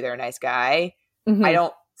tell you they're a nice guy. Mm-hmm. I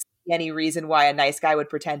don't see any reason why a nice guy would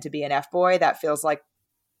pretend to be an F-boy. That feels like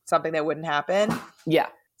something that wouldn't happen. Yeah.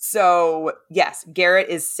 So, yes, Garrett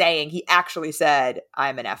is saying, he actually said,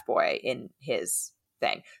 I'm an F-boy in his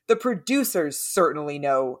thing. The producers certainly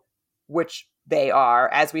know which they are,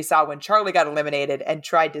 as we saw when Charlie got eliminated and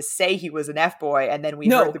tried to say he was an F-boy, and then we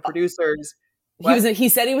heard the producers. He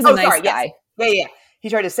said he was a nice guy. Yes. Yeah. He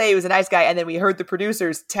tried to say he was a nice guy, and then we heard the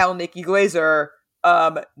producers tell Nikki Glaser,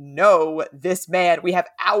 no, this man, we have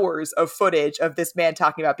hours of footage of this man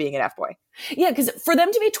talking about being an F-boy. Yeah, because for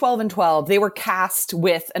them to be 12 and 12, they were cast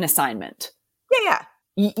with an assignment. Yeah.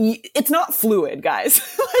 It's not fluid, guys.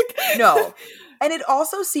 No. And it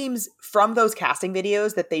also seems from those casting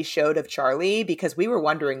videos that they showed of Charlie, because we were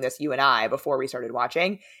wondering this, you and I, before we started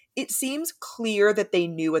watching, it seems clear that they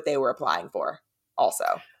knew what they were applying for also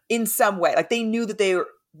in some way. Like they knew that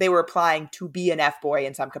they were applying to be an F-boy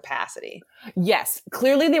in some capacity. Yes.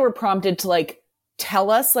 Clearly they were prompted to like tell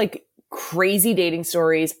us like crazy dating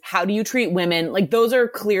stories. How do you treat women? Like those are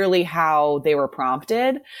clearly how they were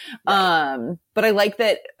prompted. Right. But I like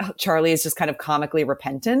that Charlie is just kind of comically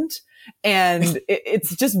repentant. And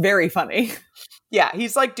it's just very funny. Yeah,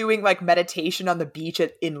 he's like doing like meditation on the beach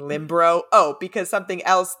in Limbro. Oh, because something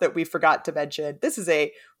else that we forgot to mention. This is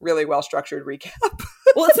a really well-structured recap.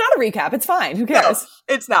 Well, it's not a recap. It's fine. Who cares?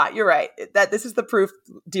 No, it's not. You're right. That this is the proof,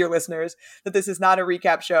 dear listeners, that this is not a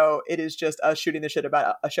recap show. It is just us shooting the shit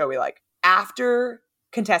about a show we like. After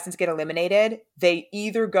contestants get eliminated, they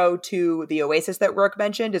either go to the Oasis that Rourke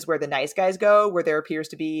mentioned is where the nice guys go, where there appears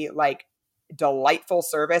to be like delightful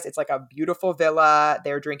service. It's like a beautiful villa.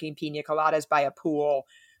 They're drinking pina coladas by a pool,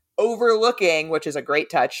 overlooking, which is a great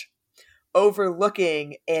touch,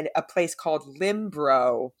 overlooking in a place called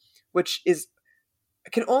Limbro, which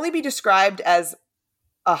can only be described as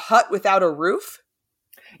a hut without a roof.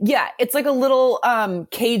 Yeah, it's like a little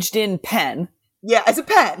caged in pen. Yeah, it's a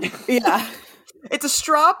pen. Yeah. It's a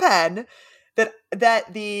straw pen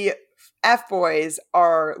that the F-boys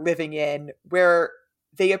are living in, where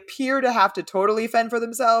they appear to have to totally fend for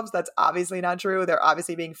themselves. That's obviously not true. They're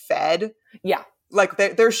obviously being fed. Yeah. Like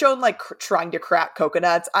they're shown like trying to crack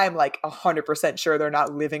coconuts. I'm like 100% sure they're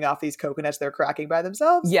not living off these coconuts they're cracking by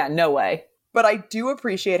themselves. Yeah, no way. But I do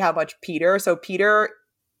appreciate how much Peter,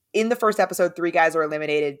 in the first episode, 3 guys are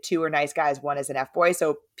eliminated, 2 are nice guys, 1 is an F-boy.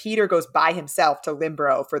 So Peter goes by himself to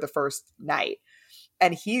Limbro for the first night.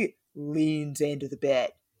 And he leans into the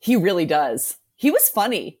bit. He really does. He was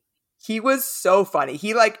funny. He was so funny.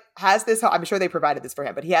 He like has this, I'm sure they provided this for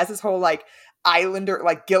him, but he has this whole like Islander,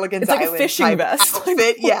 like Gilligan's Island. It's like a fishing vest.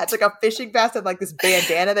 Outfit. Yeah, it's like a fishing vest and like this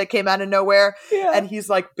bandana that came out of nowhere. Yeah. And he's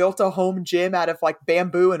like built a home gym out of like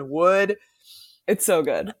bamboo and wood. It's so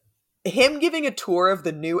good. Him giving a tour of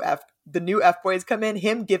the new F-boys come in,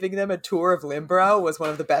 him giving them a tour of Limbro was one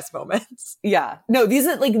of the best moments. Yeah. No,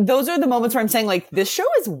 those are the moments where I'm saying like, this show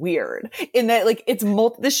is weird in that like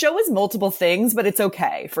this show is multiple things, but it's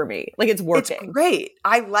okay for me. Like it's working. It's great.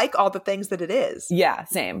 I like all the things that it is. Yeah,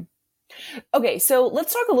 same. Okay, so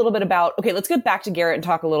let's talk a little bit about, let's get back to Garrett and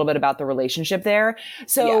talk a little bit about the relationship there.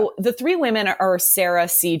 So The 3 women are Sarah,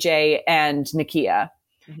 CJ, and Nakia.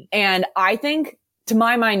 Mm-hmm. And I think, to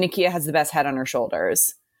my mind, Nakia has the best head on her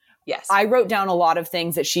shoulders. Yes. I wrote down a lot of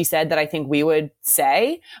things that she said that I think we would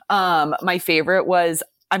say. My favorite was,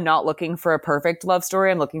 I'm not looking for a perfect love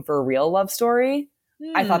story. I'm looking for a real love story.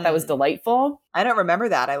 I thought that was delightful. I don't remember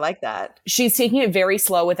that. I like that. She's taking it very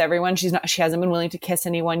slow with everyone. She hasn't been willing to kiss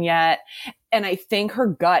anyone yet. And I think her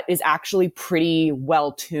gut is actually pretty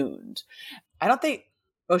well tuned.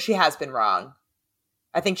 She has been wrong.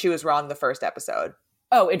 I think she was wrong the first episode.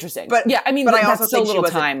 Oh, interesting. But yeah, I mean, but that's so little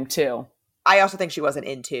time too. I also think she wasn't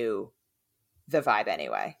into the vibe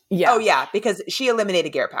anyway. Yeah. Oh yeah, because she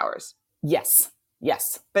eliminated Garrett Powers. Yes.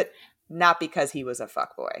 Yes. But not because he was a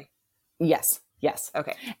fuckboy. Yes. Yes.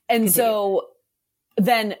 Okay. And so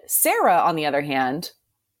then Sarah, on the other hand,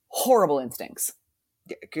 horrible instincts.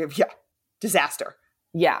 Yeah. Disaster.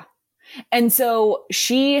 Yeah. And so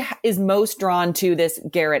she is most drawn to this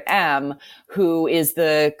Garrett M, who is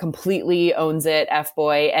the completely owns it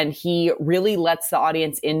F-boy. And he really lets the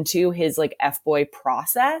audience into his like F-boy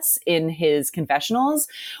process in his confessionals,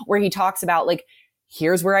 where he talks about like,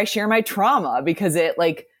 here's where I share my trauma, because it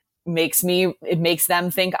like makes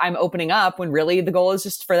them think I'm opening up when really the goal is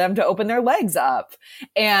just for them to open their legs up.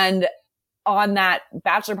 And on that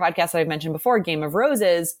Bachelor podcast that I've mentioned before, Game of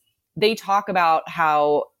Roses, they talk about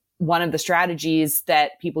how one of the strategies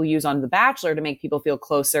that people use on The Bachelor to make people feel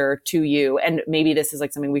closer to you, and maybe this is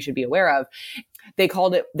like something we should be aware of, they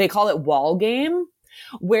call it wall game,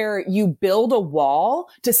 where you build a wall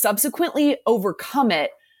to subsequently overcome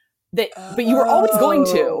it, but you were always going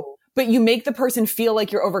to, but you make the person feel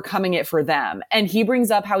like you're overcoming it for them. And he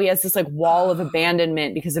brings up how he has this like wall of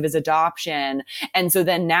abandonment because of his adoption. And so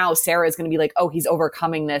then now Sarah is going to be like, oh, he's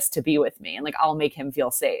overcoming this to be with me. And like, I'll make him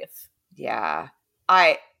feel safe. Yeah.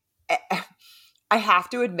 I have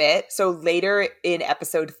to admit, so later in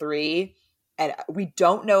episode 3, and we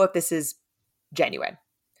don't know if this is genuine.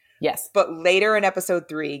 Yes. But later in episode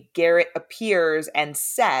 3, Garrett appears and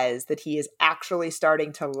says that he is actually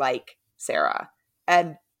starting to like Sarah.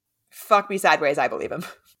 And fuck me sideways, I believe him.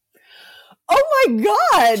 Oh my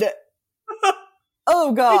God.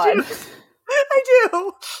 Oh God. I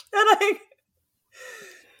do. And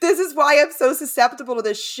this is why I'm so susceptible to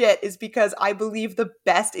this shit, is because I believe the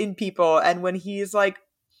best in people. And when he's like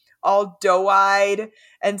all doe-eyed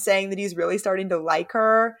and saying that he's really starting to like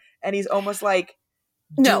her, and he's almost like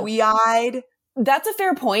dewy-eyed. That's a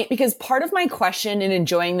fair point, because part of my question in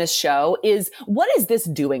enjoying this show is, what is this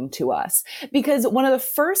doing to us? Because one of the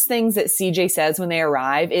first things that CJ says when they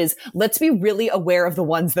arrive is, let's be really aware of the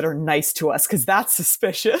ones that are nice to us, because that's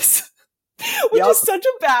suspicious. Which is such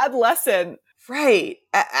a bad lesson. Right.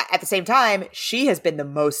 At the same time, she has been the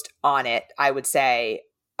most on it, I would say,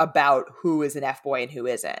 about who is an F-boy and who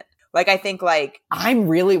isn't. Like, I think, like... I'm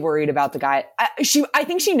really worried about the guy. I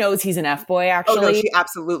think she knows he's an F-boy, actually. Oh, no, she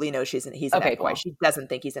absolutely knows he's an F-boy. Cool. She doesn't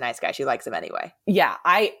think he's a nice guy. She likes him anyway. Yeah,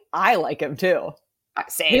 I like him, too.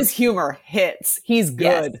 Same. His humor hits. He's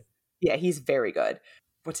good. Yes. Yeah, he's very good.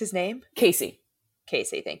 What's his name? Casey,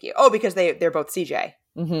 thank you. Oh, because they're both CJ.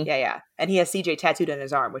 Mm-hmm. Yeah. And he has CJ tattooed on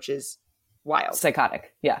his arm, which is wild.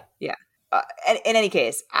 Psychotic. Yeah. In any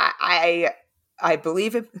case, I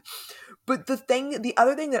believe him. But the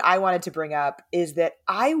other thing that I wanted to bring up is that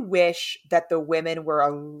I wish that the women were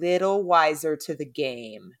a little wiser to the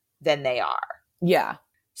game than they are. Yeah.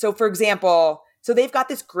 So, for example, they've got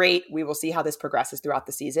this great, we will see how this progresses throughout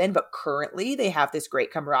the season, but currently they have this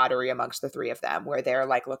great camaraderie amongst the three of them where they're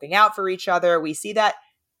like looking out for each other. We see that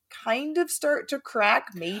kind of start to crack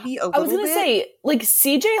maybe a little bit. I was going to say, like,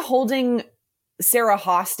 CJ holding Sarah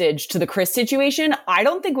hostage to the Chris situation, I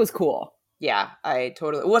don't think was cool. Yeah,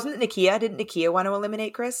 wasn't it Nakia? Didn't Nakia want to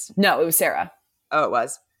eliminate Chris? No, it was Sarah. Oh, it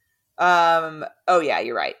was. Oh yeah,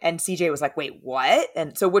 you're right. And CJ was like, wait, what?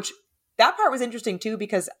 And so that part was interesting too,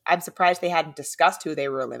 because I'm surprised they hadn't discussed who they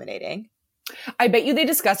were eliminating. I bet you they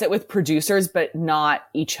discuss it with producers, but not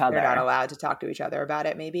each other. They're not allowed to talk to each other about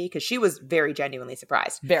it, maybe, because she was very genuinely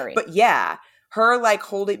surprised. Very. But yeah, her like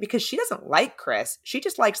holding, because she doesn't like Chris. She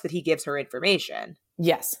just likes that he gives her information.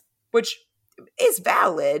 Yes. Which is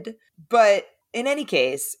valid, but in any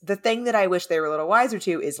case, the thing that I wish they were a little wiser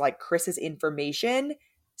to is like Chris's information,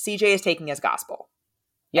 CJ is taking as gospel.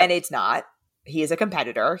 Yep. And it's not. He is a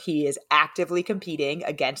competitor. He is actively competing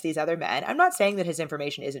against these other men. I'm not saying that his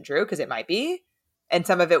information isn't true, because it might be. And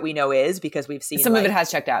some of it we know is, because we've seen some of it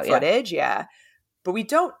has checked out footage. Yeah. But we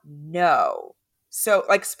don't know. So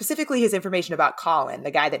like specifically his information about Colin,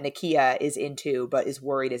 the guy that Nakia is into but is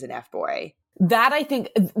worried is an F-boy. That, I think,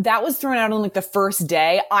 that was thrown out on like the first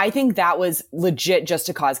day. I think that was legit just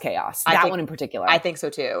to cause chaos. That one in particular. I think so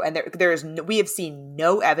too. And we have seen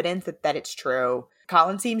no evidence that it's true.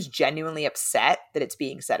 Colin seems genuinely upset that it's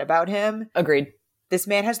being said about him. Agreed. This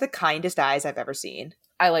man has the kindest eyes I've ever seen.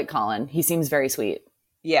 I like Colin. He seems very sweet.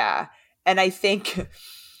 Yeah. And I think...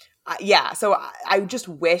 yeah, so I just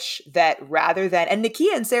wish that rather than... And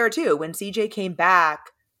Nakia and Sarah too, when CJ came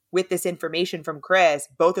back with this information from Chris,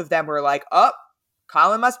 both of them were like, oh,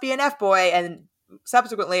 Colin must be an F-boy. And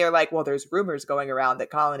subsequently are like, well, there's rumors going around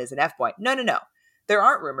that Colin is an F-boy. No. There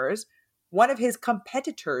aren't rumors. One of his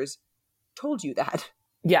competitors told you that.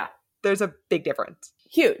 Yeah. There's a big difference.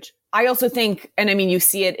 Huge. I also think, and I mean, you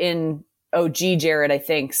see it in OG Jared, I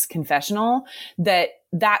think's confessional, that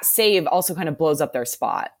save also kind of blows up their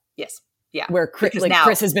spot. Yes. Yeah. Where Chris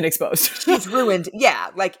has been exposed. She's ruined.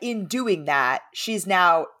 Yeah. Like in doing that, she's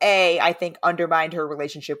now I think undermined her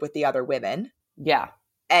relationship with the other women. Yeah.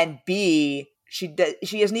 And B, she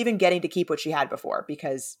isn't even getting to keep what she had before,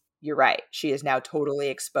 because you're right. She is now totally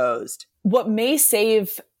exposed. What may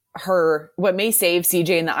save CJ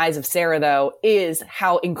in the eyes of Sarah, though, is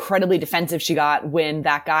how incredibly defensive she got when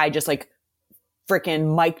that guy just like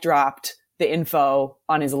freaking mic dropped the info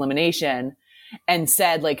on his elimination and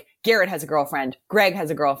said like, Garrett has a girlfriend, Greg has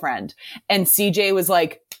a girlfriend. And CJ was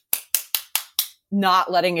like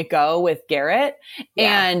not letting it go with Garrett.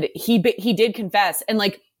 Yeah. And he did confess. And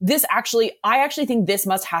like I actually think this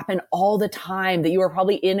must happen all the time, that you are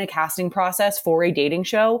probably in a casting process for a dating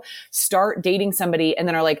show, start dating somebody and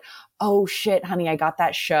then are like, oh shit, honey, I got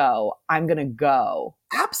that show. I'm going to go.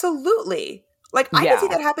 Absolutely. Like I can see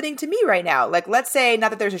that happening to me right now. Like, let's say,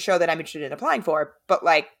 not that there's a show that I'm interested in applying for, but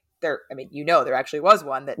like there actually was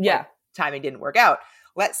one that like, timing didn't work out.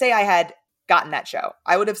 Let's say I had gotten that show.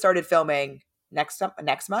 I would have started filming next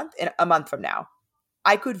month, in a month from now.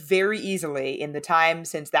 I could very easily, in the time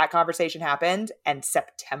since that conversation happened and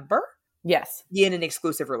September, Yes. be in an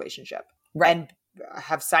exclusive relationship. Right. And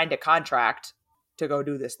have signed a contract to go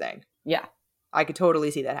do this thing. Yeah. I could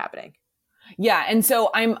totally see that happening. Yeah. And so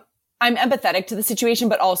I'm empathetic to the situation,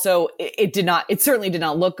 but also it certainly did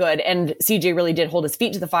not look good. And CJ really did hold his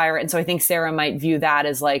feet to the fire. And so I think Sarah might view that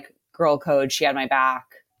as like girl code. She had my back.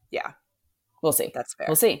 Yeah. We'll see. That's fair.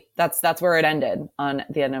 We'll see. That's where it ended on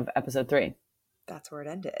the end of episode 3. That's where it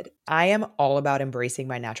ended. I am all about embracing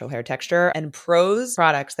my natural hair texture, and Prose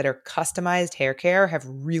products that are customized hair care have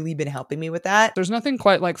really been helping me with that. There's nothing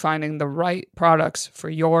quite like finding the right products for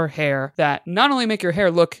your hair that not only make your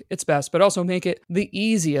hair look its best, but also make it the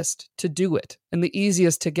easiest to do it and the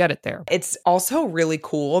easiest to get it there. It's also really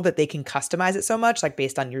cool that they can customize it so much, like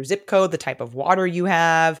based on your zip code, the type of water you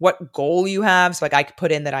have, what goal you have. So like I could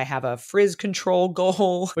put in that I have a frizz control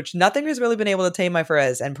goal, which nothing has really been able to tame my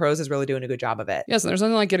frizz, and Prose is really doing a good job of it. Yes, and there's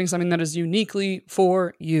nothing like getting something that is uniquely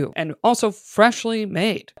for you and also freshly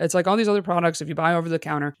made. It's like all these other products, if you buy over the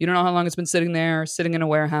counter, you don't know how long it's been sitting there, sitting in a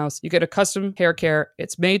warehouse. You get a custom hair care.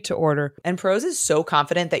 It's made to order. And Prose is so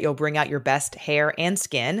confident that you'll bring out your best hair and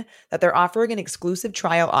skin that they're offering an exclusive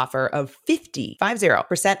trial offer of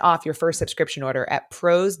 50% off your first subscription order at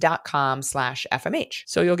prose.com/FMH.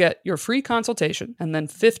 So you'll get your free consultation and then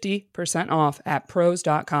 50% off at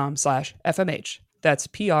prose.com/FMH. That's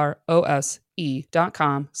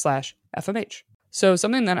prose.com/FMH. So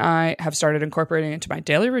something that I have started incorporating into my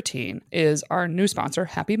daily routine is our new sponsor,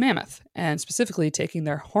 Happy Mammoth, and specifically taking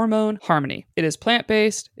their Hormone Harmony. It is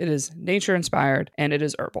plant-based, it is nature-inspired, and it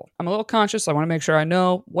is herbal. I'm a little conscious. I want to make sure I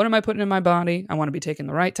know what am I putting in my body. I want to be taking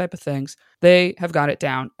the right type of things. They have got it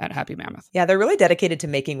down at Happy Mammoth. Yeah, they're really dedicated to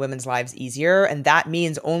making women's lives easier, and that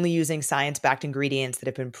means only using science-backed ingredients that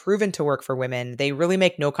have been proven to work for women. They really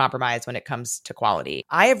make no compromise when it comes to quality.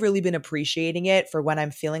 I have really been appreciating it for when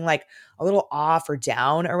I'm feeling like a little off or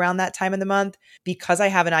down around that time of the month. Because I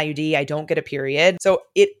have an IUD, I don't get a period. So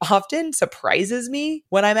it often surprises me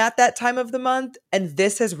when I'm at that time of the month. And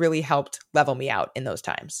this has really helped level me out in those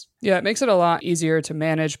times. Yeah, it makes it a lot easier to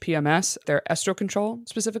manage PMS, their estro control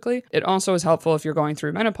specifically. It also is helpful if you're going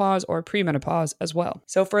through menopause or premenopause as well.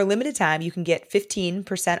 So for a limited time, you can get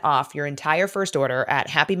 15% off your entire first order at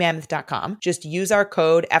happymammoth.com. Just use our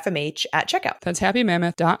code FMH at checkout. That's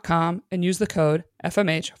happymammoth.com and use the code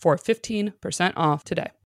FMH for 15% off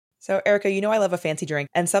today. So Erica, you know I love a fancy drink,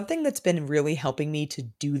 and something that's been really helping me to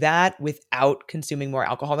do that without consuming more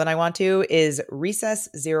alcohol than I want to is Recess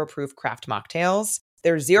Zero Proof Craft Mocktails.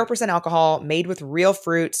 They're 0% alcohol, made with real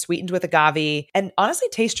fruit, sweetened with agave, and honestly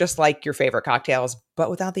taste just like your favorite cocktails,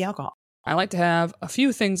 but without the alcohol. I like to have a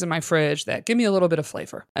few things in my fridge that give me a little bit of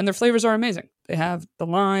flavor, and their flavors are amazing. They have the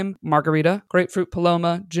lime margarita, grapefruit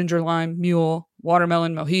paloma, ginger lime mule,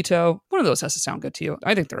 watermelon mojito. One of those has to sound good to you.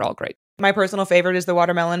 I think they're all great. My personal favorite is the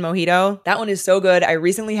watermelon mojito. That one is so good. I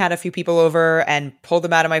recently had a few people over and pulled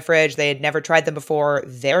them out of my fridge. They had never tried them before.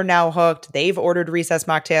 They're now hooked. They've ordered Recess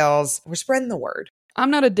mocktails. We're spreading the word.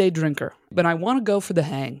 I'm not a day drinker, but I want to go for the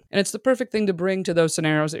hang. And it's the perfect thing to bring to those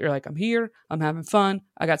scenarios that you're like, I'm here, I'm having fun,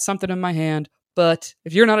 I got something in my hand. But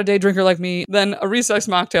if you're not a day drinker like me, then a Recess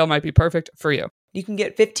mocktail might be perfect for you. You can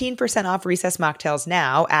get 15% off Recess mocktails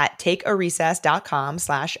now at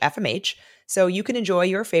takearecess.com/FMH, so you can enjoy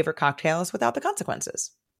your favorite cocktails without the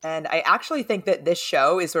consequences. And I actually think that this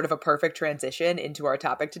show is sort of a perfect transition into our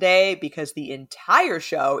topic today because the entire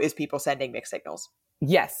show is people sending mixed signals.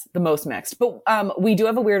 Yes, the most mixed. But we do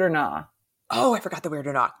have a weird or nah. Oh, I forgot the weird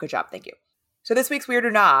or not. Good job. Thank you. So this week's weird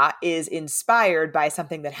or not is inspired by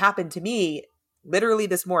something that happened to me literally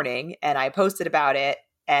this morning, and I posted about it,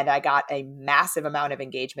 and I got a massive amount of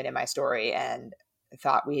engagement in my story, and I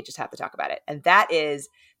thought we just have to talk about it. And that is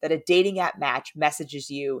that a dating app match messages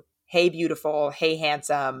you, hey, beautiful, hey,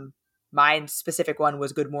 handsome. My specific one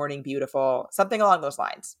was good morning, beautiful, something along those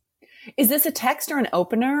lines. Is this a text or an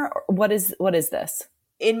opener? Or what is this?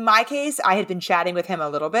 In my case, I had been chatting with him a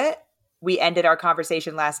little bit. We ended our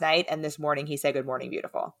conversation last night, and this morning he said, good morning,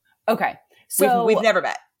 beautiful. Okay. So we've never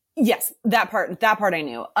met. Yes, that part I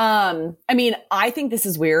knew. I mean, I think this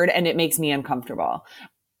is weird and it makes me uncomfortable.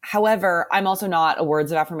 However, I'm also not a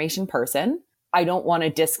words of affirmation person. I don't want to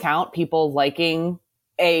discount people liking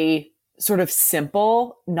a sort of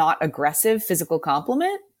simple, not aggressive physical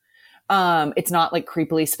compliment. It's not like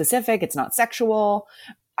creepily specific. It's not sexual.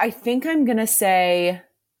 I think I'm going to say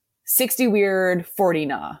 60 weird, 40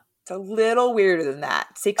 nah. It's a little weirder than that.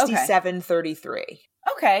 67-33.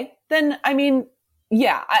 Okay. Then, I mean,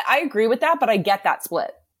 yeah, I agree with that, but I get that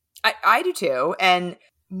split. I do too. And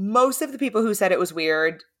most of the people who said it was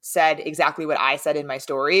weird said exactly what I said in my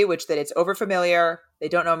story, which that it's overfamiliar. They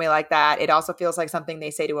don't know me like that. It also feels like something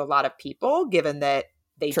they say to a lot of people, given that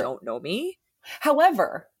they don't know me.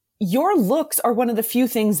 However, your looks are one of the few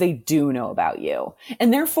things they do know about you.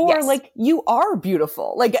 And therefore, Yes. like, you are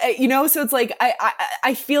beautiful. Like, you know, so it's like,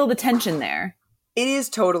 I feel the tension there. It is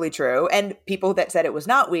totally true. And people that said it was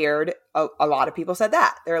not weird, a lot of people said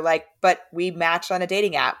that. They're like, but we matched on a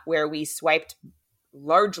dating app where we swiped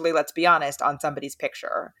largely, let's be honest, on somebody's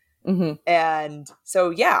picture. Mm-hmm. And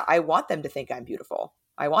so, yeah, I want them to think I'm beautiful.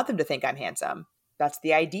 I want them to think I'm handsome. That's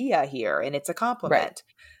the idea here. And it's a compliment. Right.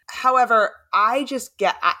 However,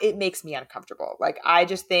 it makes me uncomfortable. Like, I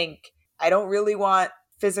just think I don't really want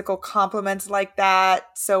physical compliments like that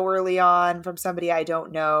so early on from somebody I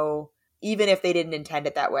don't know, even if they didn't intend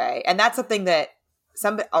it that way. And that's something that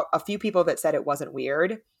a few people that said it wasn't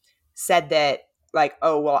weird said that, like,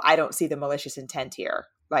 oh, well, I don't see the malicious intent here.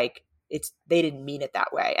 Like, they didn't mean it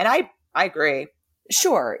that way. And I agree.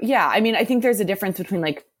 Sure. Yeah. I mean, I think there's a difference between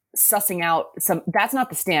like sussing out that's not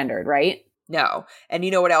the standard, right? No. And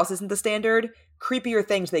you know what else isn't the standard? Creepier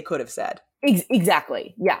things they could have said.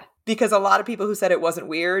 Exactly. Yeah. Because a lot of people who said it wasn't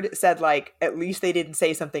weird said, like, at least they didn't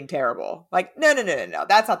say something terrible. Like, no.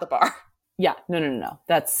 That's not the bar. Yeah. No.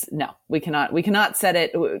 We cannot set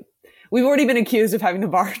it. We've already been accused of having the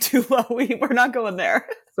bar too low. We're not going there.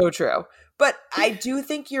 So true. But I do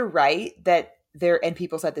think you're right that and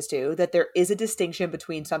people said this too, that there is a distinction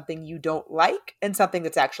between something you don't like and something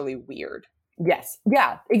that's actually weird. Yes.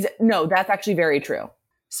 Yeah. No, that's actually very true.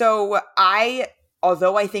 So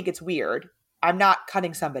although I think it's weird, I'm not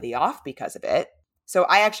cutting somebody off because of it. So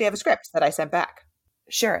I actually have a script that I sent back.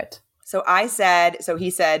 Share it. So he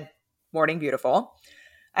said, morning beautiful.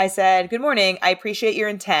 I said, good morning. I appreciate your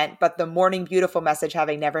intent, but the morning beautiful message,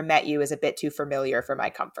 having never met you, is a bit too familiar for my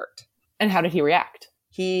comfort. And how did he react?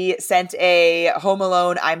 He sent a Home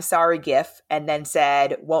Alone, I'm sorry gif, and then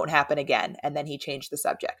said, won't happen again. And then he changed the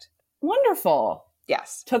subject. Wonderful.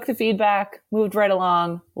 Yes. Took the feedback, moved right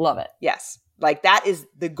along. Love it. Yes. Like, that is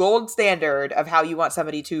the gold standard of how you want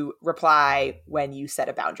somebody to reply when you set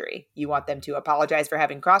a boundary. You want them to apologize for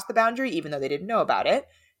having crossed the boundary, even though they didn't know about it.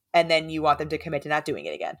 And then you want them to commit to not doing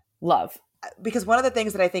it again. Love. Because one of the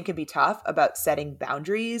things that I think can be tough about setting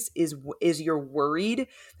boundaries is you're worried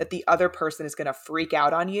that the other person is going to freak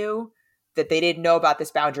out on you, that they didn't know about this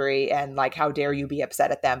boundary, and like, how dare you be upset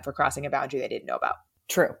at them for crossing a boundary they didn't know about.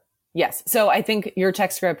 True. Yes. So I think your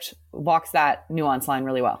text script walks that nuance line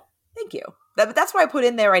really well. Thank you. That's why I put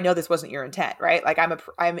in there, I know this wasn't your intent, right? Like, I'm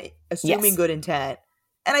assuming Yes. good intent.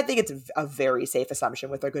 And I think it's a very safe assumption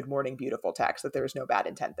with a good morning beautiful text that there's no bad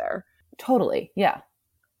intent there. Totally. Yeah.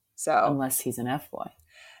 So Unless he's an F-boy.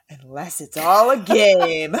 Unless it's all a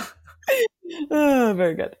game. Oh,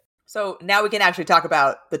 very good. So now we can actually talk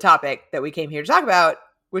about the topic that we came here to talk about,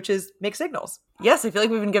 which is mixed signals. Yes, I feel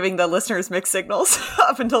like we've been giving the listeners mixed signals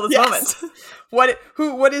up until this Yes. moment.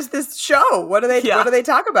 What is this show? What do they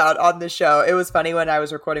talk about on this show? It was funny when I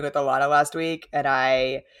was recording with Alana last week, and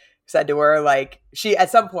I said to her, like,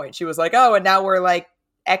 at some point she was like, oh, and now we're like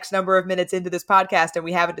X number of minutes into this podcast and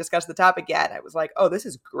we haven't discussed the topic yet. I was like, oh, this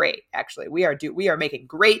is great. Actually, we are making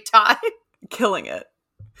great time. Killing it.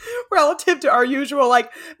 Relative to our usual,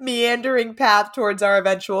 like, meandering path towards our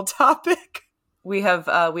eventual topic. We have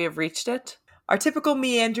reached it. Our typical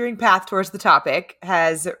meandering path towards the topic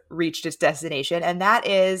has reached its destination, and that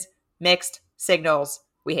is mixed signals.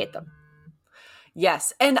 We hate them.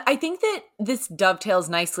 Yes. And I think that this dovetails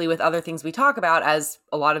nicely with other things we talk about, as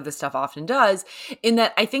a lot of this stuff often does, in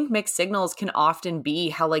that I think mixed signals can often be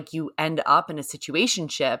how, like, you end up in a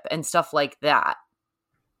situationship and stuff like that.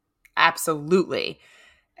 Absolutely.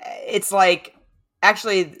 It's like,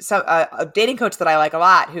 actually, a dating coach that I like a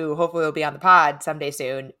lot, who hopefully will be on the pod someday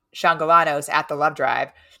soon, Sean Galanos at The Love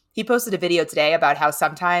Drive, he posted a video today about how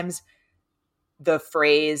sometimes the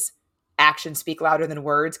phrase actions speak louder than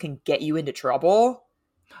words can get you into trouble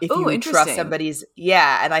if you trust somebody's,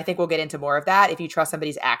 and I think we'll get into more of that, if you trust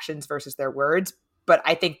somebody's actions versus their words. But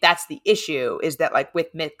I think that's the issue, is that, like,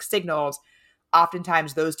 with mixed signals,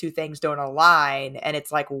 oftentimes those two things don't align, and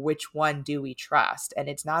it's like, which one do we trust? And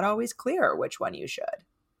it's not always clear which one you should.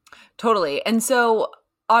 Totally. And so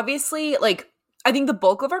obviously, like, I think the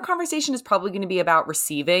bulk of our conversation is probably going to be about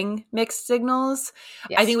receiving mixed signals.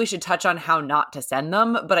 Yes. I think we should touch on how not to send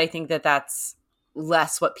them, but I think that that's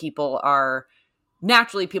less what people are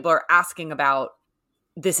asking about.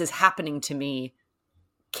 This is happening to me.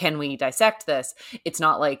 Can we dissect this? It's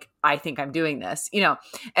not like, I think I'm doing this, you know?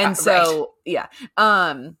 And so, right.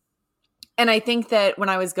 Yeah. And I think that when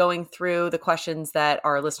I was going through the questions that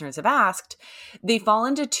our listeners have asked, they fall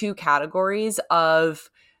into two categories of,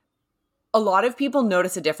 a lot of people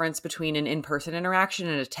notice a difference between an in-person interaction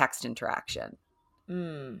and a text interaction.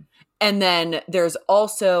 Mm. And then there's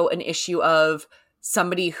also an issue of,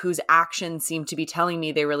 somebody whose actions seem to be telling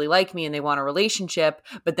me they really like me and they want a relationship,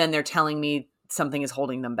 but then they're telling me something is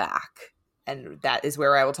holding them back. And that is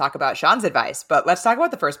where I will talk about Sean's advice. But let's talk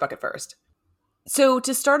about the first bucket first. So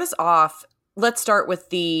to start us off, let's start with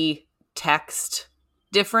the text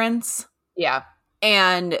difference. Yeah.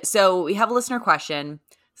 And so we have a listener question.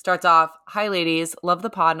 Starts off, "Hi ladies, love the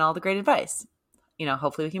pod and all the great advice."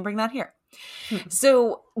 Hopefully we can bring that here.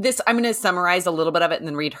 So this, I'm going to summarize a little bit of it and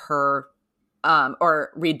then read her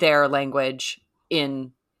or read their language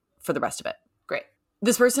for the rest of it. Great.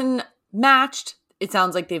 This person matched. It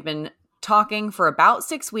sounds like they've been talking for about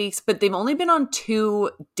 6 weeks, but they've only been on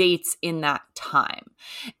 2 dates in that time.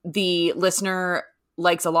 The listener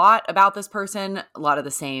likes a lot about this person, a lot of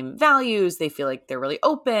the same values. They feel like they're really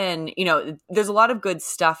open. There's a lot of good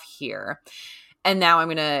stuff here. And now I'm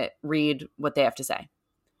going to read what they have to say.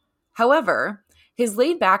 However, his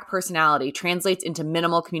laid-back personality translates into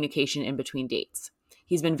minimal communication in between dates.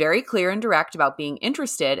 He's been very clear and direct about being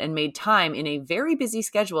interested and made time in a very busy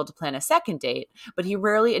schedule to plan a second date, but he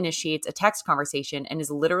rarely initiates a text conversation and is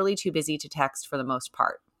literally too busy to text for the most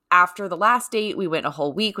part. After the last date, we went a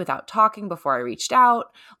whole week without talking before I reached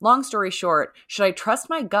out. Long story short, should I trust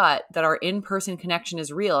my gut that our in-person connection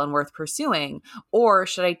is real and worth pursuing, or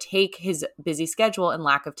should I take his busy schedule and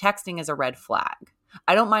lack of texting as a red flag?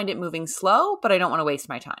 I don't mind it moving slow, but I don't want to waste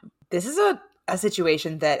my time. This is a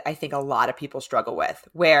situation that I think a lot of people struggle with,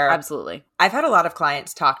 where Absolutely. I've had a lot of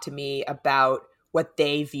clients talk to me about what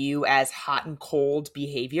they view as hot and cold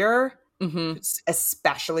behavior,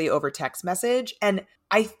 especially over text message. And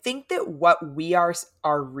I think that what we are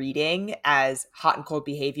reading as hot and cold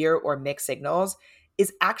behavior or mixed signals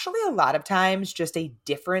is actually a lot of times just a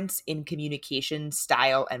difference in communication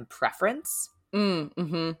style and preference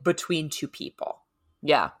between 2 people.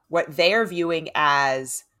 Yeah. What they are viewing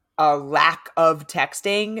as a lack of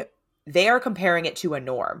texting, they are comparing it to a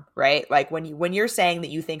norm, right? Like when you're saying that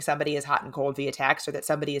you think somebody is hot and cold via text or that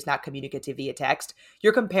somebody is not communicative via text,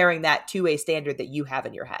 you're comparing that to a standard that you have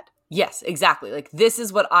in your head. Yes, exactly. Like, this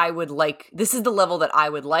is what I would like. This is the level that I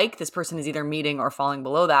would like. This person is either meeting or falling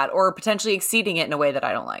below that, or potentially exceeding it in a way that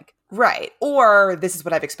I don't like. Right. Or this is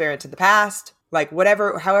what I've experienced in the past. Like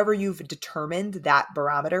however you've determined that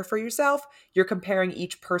barometer for yourself, you're comparing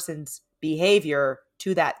each person's behavior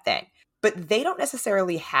to that thing. But they don't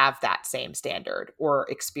necessarily have that same standard or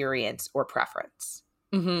experience or preference.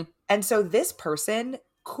 And so this person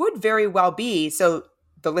could very well be, so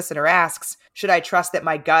the listener asks, should I trust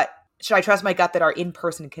my gut that our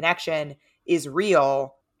in-person connection is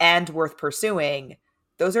real and worth pursuing?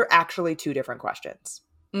 Those are actually 2 different questions.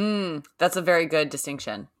 That's a very good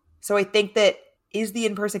distinction. So I think that, is the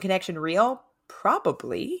in-person connection real?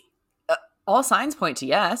 Probably. All signs point to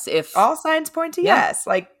yes. All signs point to yes.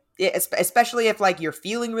 Like, especially if like you're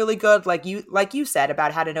feeling really good, like you said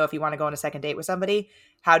about how to know if you want to go on a second date with somebody.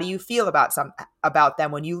 How do you feel about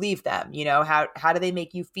them when you leave them? How do they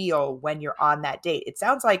make you feel when you're on that date? It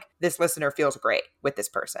sounds like this listener feels great with this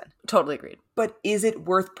person. Totally agreed. But is it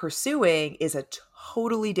worth pursuing is a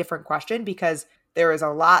totally different question, because there is a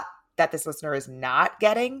lot that this listener is not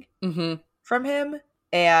getting from him.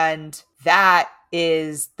 And that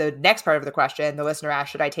is the next part of the question. The listener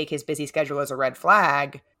asked, should I take his busy schedule as a red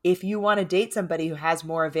flag? If you want to date somebody who has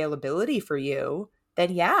more availability for you,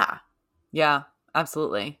 then yeah. Yeah,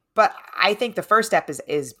 absolutely. But I think the first step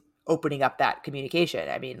is opening up that communication.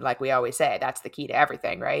 I mean, like we always say, that's the key to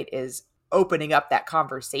everything, right? Is opening up that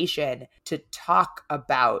conversation to talk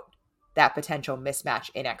about that potential mismatch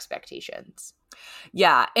in expectations.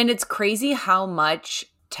 Yeah. And it's crazy how much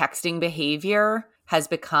texting behavior has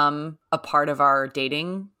become a part of our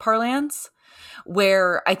dating parlance,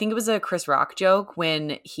 where I think it was a Chris Rock joke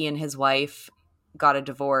when he and his wife got a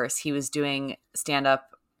divorce. He was doing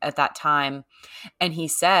stand-up at that time, and he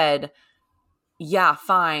said, yeah,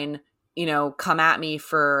 fine, come at me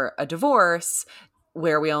for a divorce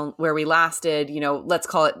where we lasted, let's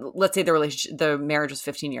say the marriage was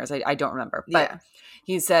 15 years. I don't remember. But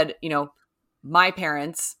he said, my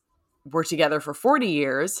parents were together for 40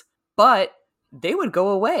 years, but they would go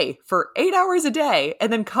away for 8 hours a day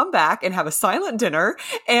and then come back and have a silent dinner.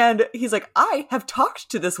 And he's like, I have talked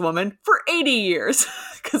to this woman for 80 years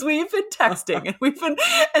because we've been texting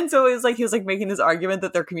and so he was making this argument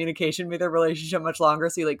that their communication made their relationship much longer.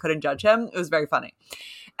 So he couldn't judge him. It was very funny.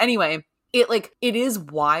 Anyway, it is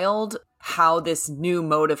wild how this new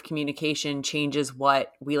mode of communication changes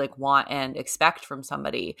what we want and expect from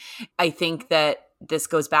somebody. I think that this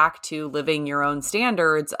goes back to living your own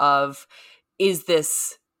standards of, is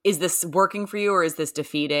this working for you, or is this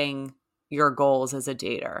defeating your goals as a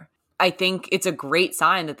dater? I think it's a great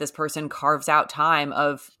sign that this person carves out time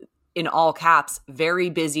of in all caps, very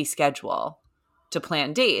busy schedule to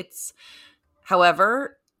plan dates.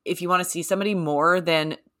 However, if you want to see somebody more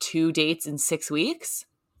than 2 dates in 6 weeks,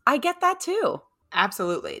 I get that too.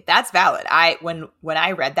 Absolutely. That's valid. When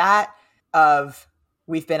I read that of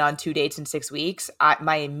we've been on 2 dates in 6 weeks,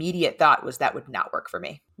 my immediate thought was that would not work for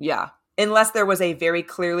me. Yeah. Unless there was a very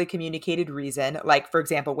clearly communicated reason, like, for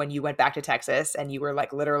example, when you went back to Texas and you were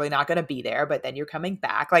like literally not going to be there, but then you're coming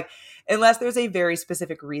back. Like, unless there's a very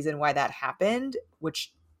specific reason why that happened,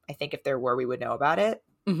 which I think if there were, we would know about it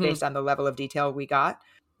based on the level of detail we got,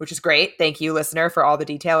 which is great. Thank you, listener, for all the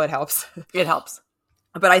detail. It helps. It helps.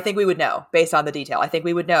 But I think we would know based on the detail. I think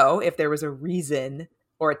we would know if there was a reason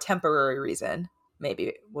or a temporary reason,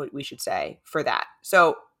 maybe what we should say, for that.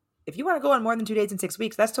 So if you want to go on more than 2 dates in 6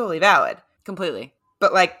 weeks, that's totally valid. Completely.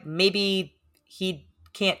 But like maybe he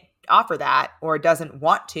can't offer that or doesn't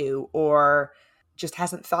want to or just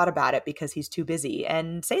hasn't thought about it because he's too busy,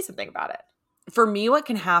 and say something about it. For me, what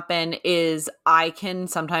can happen is I can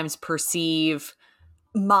sometimes perceive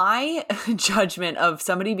my judgment of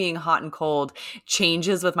somebody being hot and cold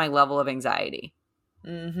changes with my level of anxiety.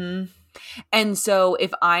 Mm-hmm. And so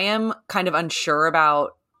if I am kind of unsure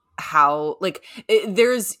about how, like,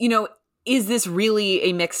 there's, is this really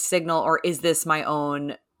a mixed signal or is this my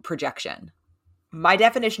own projection? My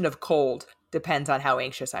definition of cold depends on how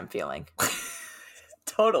anxious I'm feeling.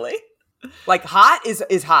 Totally. Like hot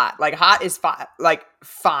is hot. Like hot is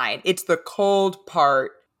fine. It's the cold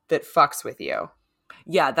part that fucks with you.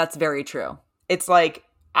 Yeah, that's very true. It's like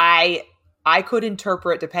I could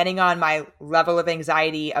interpret, depending on my level of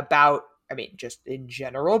anxiety about, just in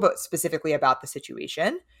general, but specifically about the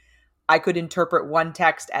situation, I could interpret one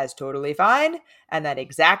text as totally fine and that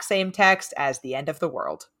exact same text as the end of the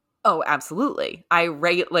world. Oh, absolutely. I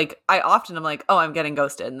often am like, oh, I'm getting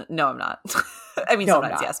ghosted. No, I'm not. No,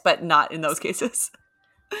 sometimes yes, but not in those cases.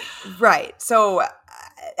 Right. So,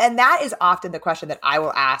 and that is often the question that I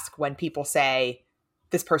will ask when people say,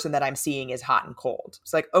 this person that I'm seeing is hot and cold.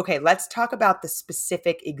 It's like, okay, let's talk about the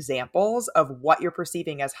specific examples of what you're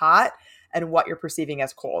perceiving as hot and what you're perceiving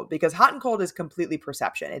as cold, because hot and cold is completely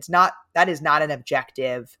perception. That is not an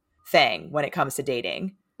objective thing when it comes to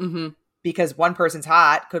dating, because one person's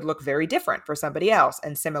hot could look very different for somebody else,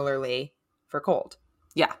 and similarly for cold.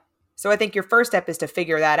 Yeah. So I think your first step is to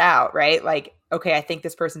figure that out, right? Like, okay, I think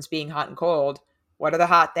this person's being hot and cold. What are the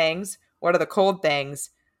hot things? What are the cold things?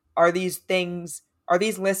 Are these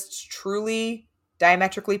lists truly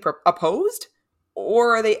diametrically opposed?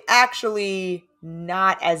 Or are they actually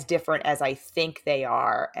not as different as I think they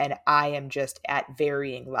are, and I am just at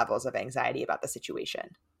varying levels of anxiety about the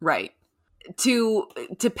situation? Right. To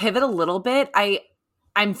pivot a little bit,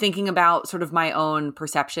 I'm thinking about sort of my own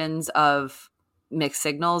perceptions of mixed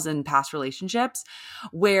signals in past relationships,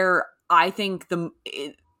 where I think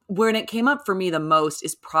when it came up for me the most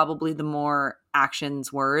is probably the more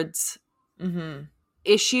actions words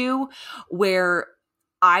issue, where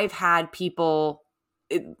I've had people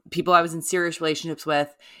I was in serious relationships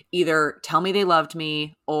with either tell me they loved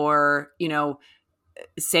me or,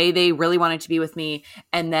 say they really wanted to be with me,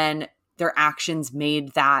 and then their actions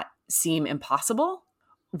made that seem impossible,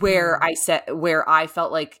 where I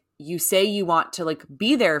felt like, you say you want to like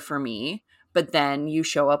be there for me, but then you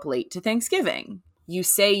show up late to Thanksgiving. You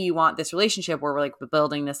say you want this relationship where we're like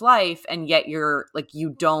building this life, and yet you're like,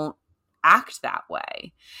 you don't act that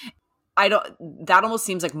way. That almost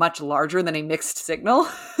seems like much larger than a mixed signal.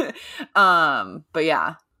 But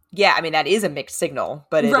yeah. Yeah, that is a mixed signal,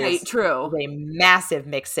 but it is true. A massive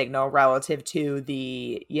mixed signal relative to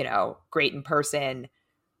the, great in person,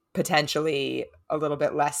 potentially a little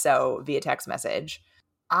bit less so via text message.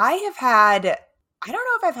 I don't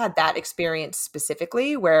know if I've had that experience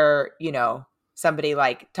specifically where, somebody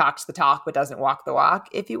like talks the talk but doesn't walk the walk,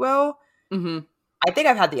 if you will. I think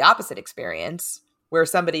I've had the opposite experience where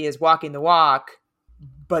somebody is walking the walk,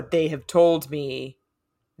 but they have told me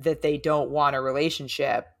that they don't want a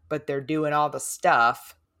relationship, but they're doing all the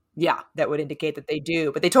stuff that would indicate that they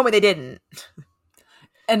do, but they told me they didn't.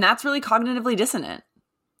 And that's really cognitively dissonant.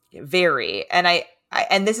 Very. And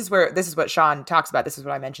this is what Sean talks about. This is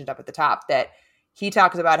what I mentioned up at the top, that he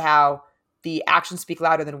talks about how the actions speak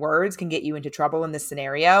louder than words can get you into trouble in this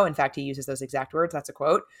scenario. In fact, he uses those exact words. That's a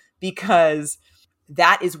quote, because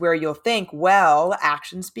that is where you'll think, well,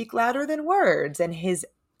 actions speak louder than words, and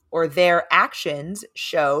their actions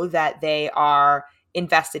show that they are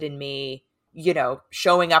invested in me,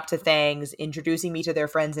 showing up to things, introducing me to their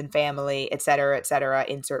friends and family, et cetera,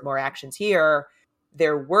 insert more actions here.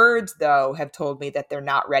 Their words, though, have told me that they're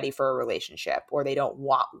not ready for a relationship, or they don't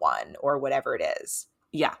want one, or whatever it is.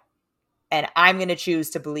 Yeah. and I'm going to choose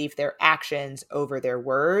to believe their actions over their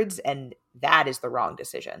words, and that is the wrong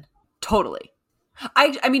decision. Totally.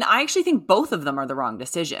 I mean, I actually think both of them are the wrong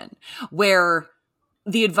decision. Where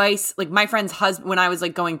the advice, like my friend's husband, when I was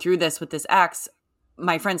like going through this with this ex,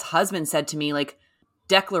 my friend's husband said to me, like,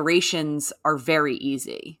 declarations are very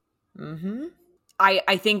easy. Mm-hmm.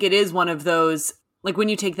 I think it is one of those, like when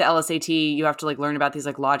you take the LSAT, you have to like learn about these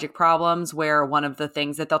like logic problems where one of the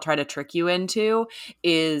things that they'll try to trick you into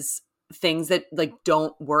is things that like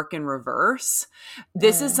don't work in reverse.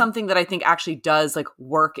 This is something that I think actually does like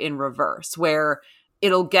work in reverse, where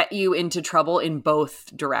it'll get you into trouble in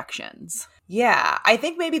both directions. Yeah, I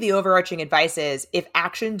think maybe the overarching advice is if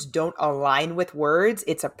actions don't align with words,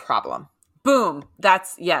 it's a problem. Boom.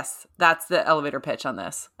 That's the elevator pitch on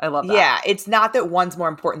this. I love that. Yeah, it's not that one's more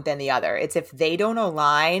important than the other. It's if they don't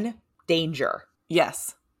align, danger.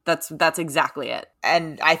 Yes. That's exactly it.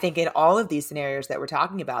 And I think in all of these scenarios that we're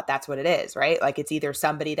talking about, that's what it is, right? Like it's either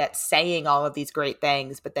somebody that's saying all of these great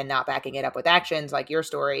things, but then not backing it up with actions like your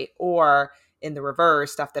story, or in the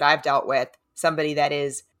reverse, stuff that I've dealt with, somebody that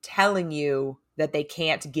is telling you that they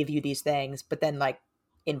can't give you these things, but then like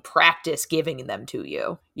in practice giving them to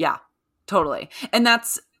you. Yeah, totally. And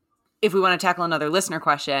that's, if we want to tackle another listener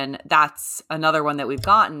question, that's another one that we've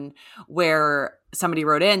gotten where somebody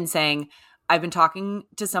wrote in saying, I've been talking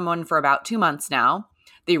to someone for about 2 months now.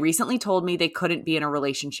 They recently told me they couldn't be in a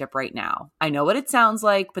relationship right now. I know what it sounds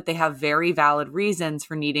like, but they have very valid reasons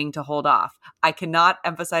for needing to hold off. I cannot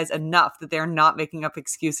emphasize enough that they're not making up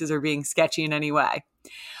excuses or being sketchy in any way.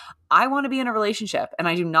 I want to be in a relationship, and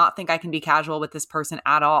I do not think I can be casual with this person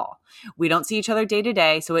at all. We don't see each other day to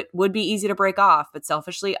day, so it would be easy to break off, but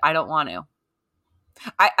selfishly, I don't want to.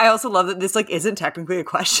 I also love that this like isn't technically a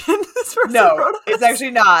question. No, it's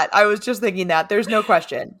actually not. I was just thinking that. There's no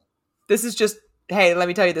question. This is just, hey, let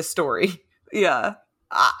me tell you this story. Yeah.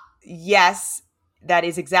 Yes, that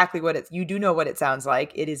is exactly what you do know what it sounds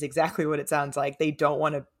like. It is exactly what it sounds like. They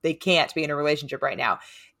can't be in a relationship right now.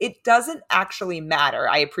 It doesn't actually matter.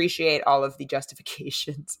 I appreciate all of the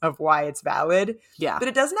justifications of why it's valid. Yeah. But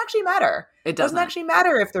it doesn't actually matter. It doesn't actually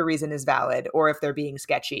matter if the reason is valid or if they're being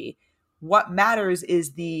sketchy. What matters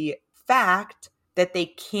is the fact that they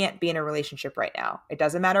can't be in a relationship right now. It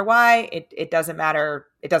doesn't matter why. It doesn't matter.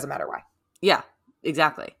 It doesn't matter why. Yeah,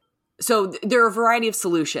 exactly. So there are a variety of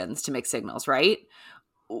solutions to mixed signals, right?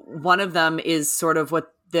 One of them is sort of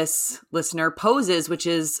what this listener poses, which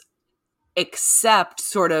is accept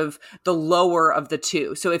sort of the lower of the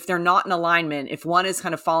two. So if they're not in alignment, if one is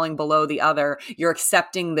kind of falling below the other, you're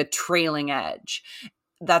accepting the trailing edge.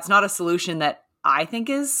 That's not a solution that I think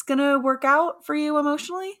is going to work out for you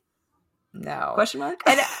emotionally. No. Question mark?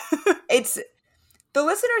 And it's, the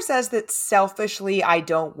listener says that selfishly, I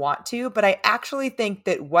don't want to, but I actually think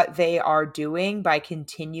that what they are doing by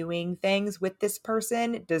continuing things with this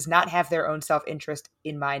person does not have their own self-interest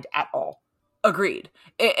in mind at all. Agreed.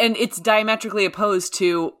 And it's diametrically opposed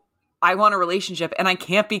to, I want a relationship and I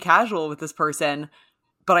can't be casual with this person,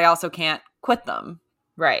 but I also can't quit them.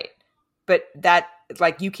 Right. But that,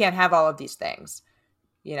 like, you can't have all of these things,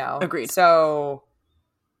 you know? Agreed. So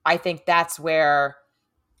I think that's where,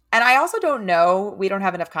 and I also don't know, we don't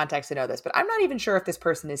have enough context to know this, but I'm not even sure if this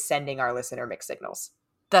person is sending our listener mixed signals.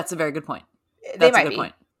 That's a very good point. They might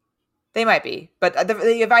be. They might be. But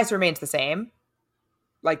the advice remains the same.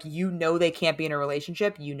 Like, you know they can't be in a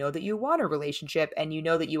relationship. You know that you want a relationship. And you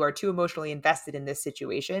know that you are too emotionally invested in this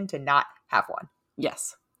situation to not have one.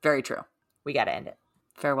 Yes. Very true. We got to end it.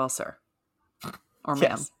 Farewell, sir. Or ma'am.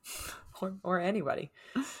 Yes. Or anybody.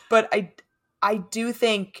 But I do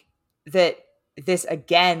think that this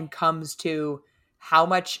again comes to how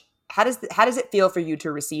does it feel for you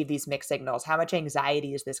to receive these mixed signals? How much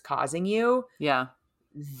anxiety is this causing you? Yeah.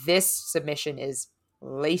 This submission is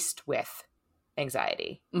laced with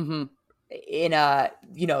anxiety. Mm-hmm. In a,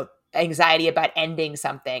 anxiety about ending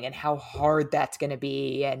something and how hard that's going to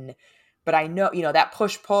be. But I know, that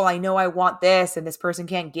push pull, I know I want this and this person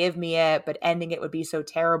can't give me it, but ending it would be so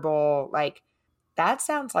terrible. Like, that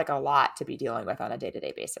sounds like a lot to be dealing with on a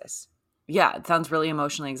day-to-day basis. Yeah, it sounds really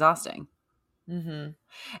emotionally exhausting. Mm-hmm.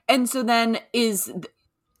 And so then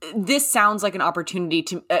this sounds like an opportunity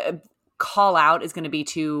to call out is going to be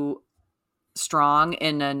too strong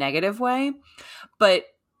in a negative way, but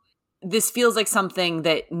this feels like something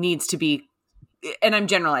that needs to be, and I'm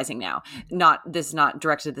generalizing now, not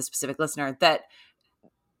directed to the specific listener, that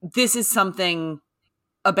this is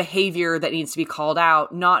a behavior that needs to be called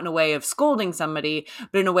out, not in a way of scolding somebody,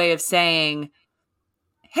 but in a way of saying,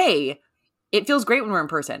 hey, it feels great when we're in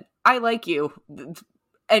person. I like you.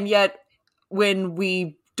 And yet when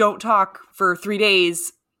we don't talk for 3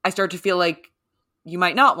 days, I start to feel like you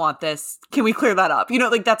might not want this. Can we clear that up? You know,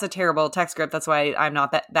 like that's a terrible text script. That's why I'm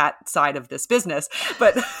not that side of this business.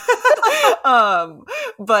 But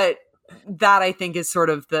but that I think is sort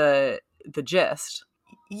of the gist.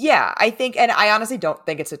 Yeah, I think, and I honestly don't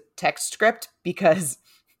think it's a text script, because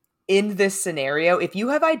in this scenario, if you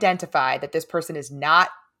have identified that this person is not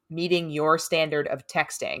meeting your standard of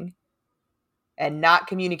texting and not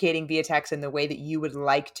communicating via text in the way that you would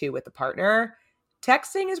like to with a partner,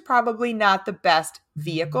 texting is probably not the best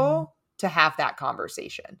vehicle to have that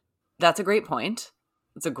conversation. That's a great point.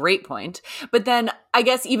 It's a great point. But then I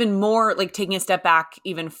guess even more, like taking a step back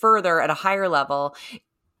even further at a higher level,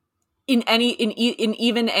 in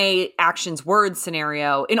even a actions words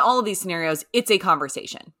scenario, in all of these scenarios, it's a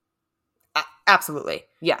conversation. Absolutely.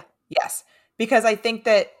 Yeah. Yes. Because I think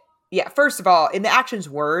that, first of all, in the actions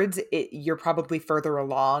words, you're probably further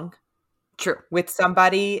along. True. With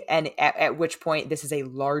somebody, and at which point this is a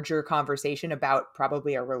larger conversation about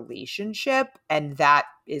probably a relationship, and that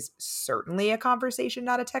is certainly a conversation,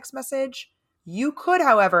 not a text message. You could,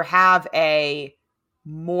 however, have a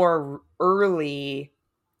more early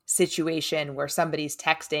situation where somebody's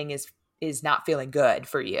texting is not feeling good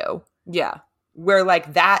for you. Yeah. Where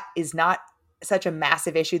like that is not such a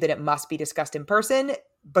massive issue that it must be discussed in person.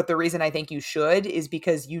 But the reason I think you should is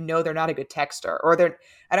because you know they're not a good texter, or I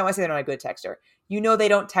don't want to say they're not a good texter. You know they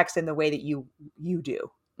don't text in the way that you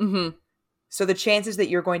do. Mm-hmm. So the chances that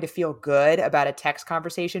you're going to feel good about a text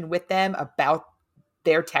conversation with them about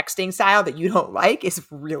their texting style that you don't like is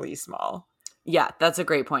really small. Yeah, that's a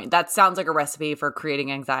great point. That sounds like a recipe for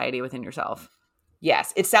creating anxiety within yourself.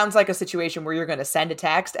 Yes, it sounds like a situation where you're going to send a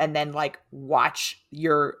text and then like watch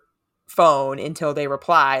your phone until they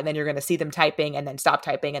reply, and then you're going to see them typing and then stop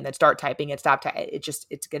typing and then start typing and stop typing.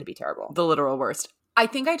 It's going to be terrible. The literal worst. I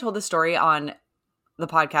think I told the story on the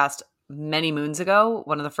podcast many moons ago,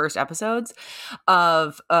 one of the first episodes,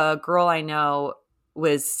 of a girl I know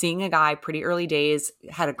was seeing a guy pretty early days,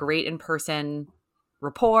 had a great in-person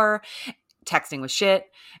rapport, texting was shit,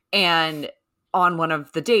 and on one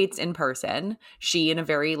of the dates in person, she, in a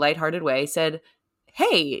very lighthearted way, said,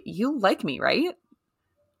 "Hey, you like me, right?"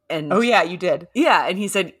 And oh yeah, you did. Yeah. And he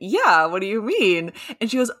said, "Yeah, what do you mean?" And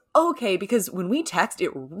she goes, "Okay, because when we text,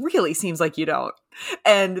 it really seems like you don't."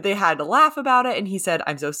 And they had to laugh about it. And he said,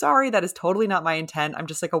 "I'm so sorry. That is totally not my intent. I'm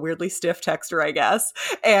just like a weirdly stiff texter, I guess."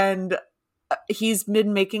 And he's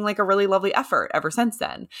been making like a really lovely effort ever since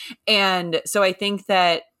then. And so I think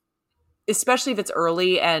that, especially if it's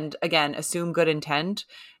early and again, assume good intent,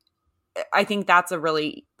 I think that's a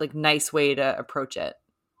really like nice way to approach it.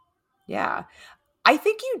 Yeah. I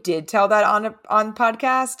think you did tell that on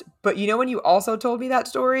podcast, but you know when you also told me that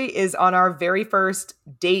story is on our very first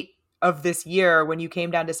date of this year when you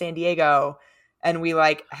came down to San Diego and we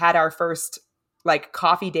like had our first like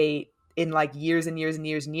coffee date in like years and years and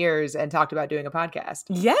years and years and talked about doing a podcast.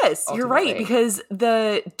 Yes, ultimately. You're right, because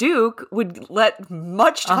the Duke would let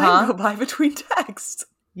much time go by between texts.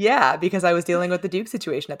 Yeah, because I was dealing with the Duke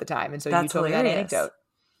situation at the time, and so That's you told hilarious. me that anecdote.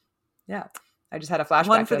 Yeah, I just had a flashback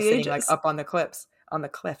One for of the sitting ages. like up on the cliffs.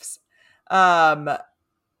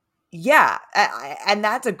 Yeah, and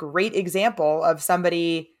that's a great example of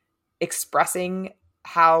somebody expressing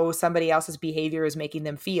how somebody else's behavior is making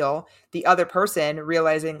them feel. The other person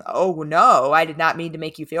realizing, "Oh no, I did not mean to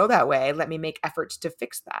make you feel that way. Let me make efforts to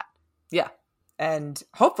fix that." Yeah. And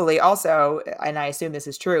hopefully also, and I assume this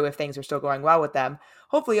is true if things are still going well with them,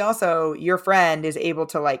 hopefully also your friend is able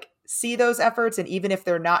to like see those efforts, and even if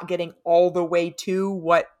they're not getting all the way to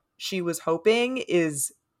what she was hoping,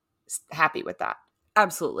 is happy with that.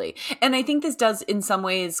 Absolutely. And I think this does in some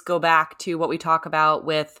ways go back to what we talk about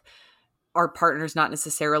with our partners not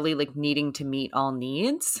necessarily like needing to meet all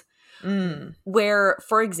needs. Where,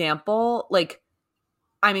 for example, like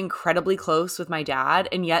I'm incredibly close with my dad,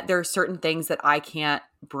 and yet there are certain things that I can't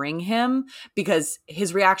bring him because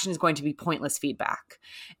his reaction is going to be pointless feedback.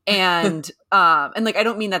 And and like I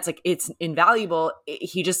don't mean that's like it's invaluable.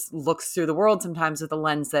 He just looks through the world sometimes with a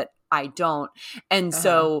lens that I don't. And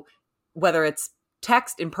so whether it's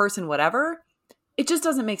text, in person, whatever, it just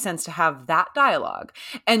doesn't make sense to have that dialogue.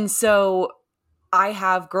 And so I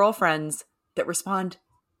have girlfriends that respond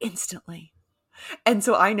instantly. And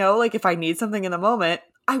so I know like if I need something in the moment,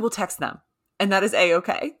 I will text them, and that is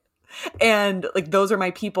A-okay. And like those are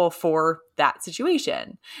my people for that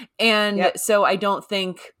situation. And so I don't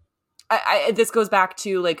think this goes back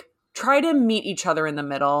to like try to meet each other in the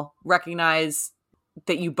middle, recognize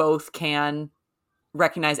that you both can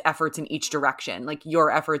recognize efforts in each direction, like your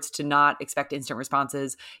efforts to not expect instant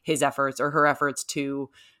responses, his efforts or her efforts to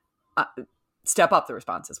step up the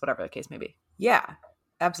responses, whatever the case may be. Yeah.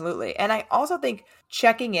 Absolutely. And I also think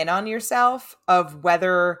checking in on yourself of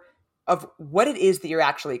what it is that you're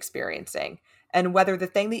actually experiencing, and whether the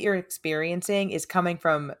thing that you're experiencing is coming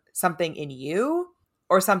from something in you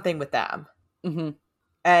or something with them. Mm-hmm.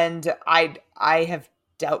 And I have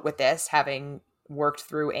dealt with this, having worked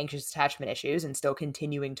through anxious attachment issues and still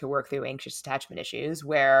continuing to work through anxious attachment issues,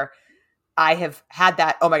 where I have had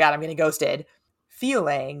that, oh my God, I'm getting ghosted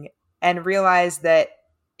feeling, and realized that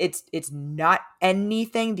it's not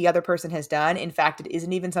anything the other person has done. In fact, it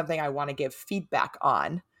isn't even something I want to give feedback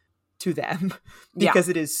on to them because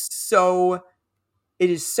it is so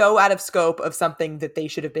out of scope of something that they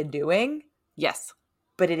should have been doing. Yes.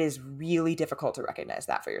 But it is really difficult to recognize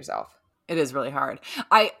that for yourself. It is really hard.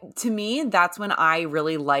 To me, that's when I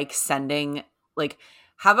really like sending, like,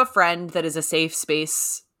 have a friend that is a safe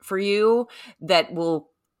space for you that will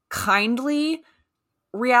kindly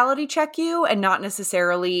reality check you and not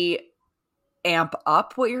necessarily amp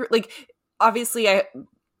up what you're like. Obviously,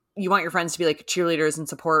 you want your friends to be like cheerleaders and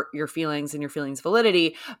support your feelings and your feelings'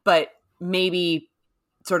 validity, but maybe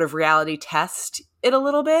sort of reality test it a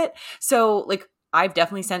little bit. So like, I've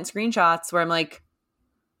definitely sent screenshots where I'm like,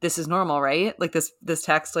 this is normal, right? Like this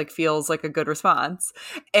text like feels like a good response.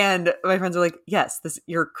 And my friends are like, yes,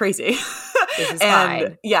 you're crazy. This is and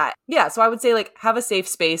fine. Yeah. So I would say like have a safe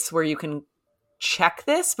space where you can check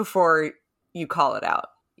this before you call it out.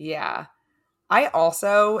 Yeah. I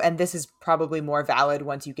also, and this is probably more valid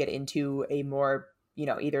once you get into a more,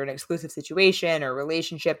 either an exclusive situation or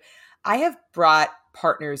relationship, I have brought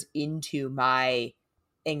partners into my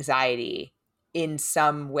anxiety in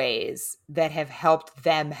some ways that have helped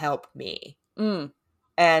them help me. Mm.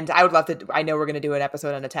 And I would love to, I know we're going to do an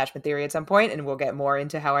episode on attachment theory at some point, and we'll get more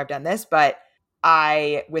into how I've done this, but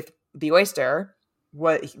with the oyster,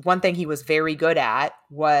 one thing he was very good at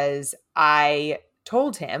was I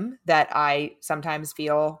told him that I sometimes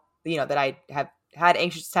feel, that I have had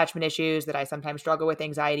anxious attachment issues, that I sometimes struggle with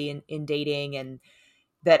anxiety in dating, and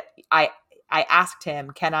that I asked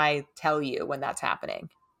him, can I tell you when that's happening?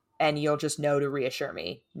 And you'll just know to reassure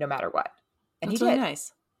me no matter what. And That's he really did.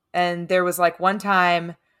 nice. And there was like one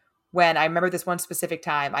time when I remember this one specific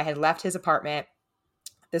time, I had left his apartment.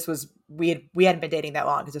 This was, we hadn't been dating that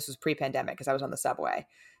long because this was pre-pandemic because I was on the subway.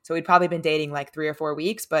 So we'd probably been dating like 3 or 4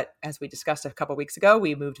 weeks. But as we discussed a couple weeks ago,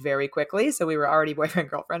 we moved very quickly. So we were already boyfriend,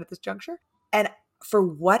 girlfriend at this juncture. And for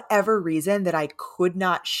whatever reason that I could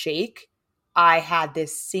not shake, I had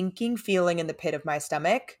this sinking feeling in the pit of my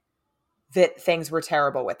stomach that things were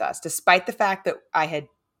terrible with us, despite the fact that I had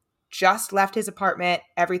just left his apartment.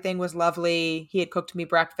 Everything was lovely. He had cooked me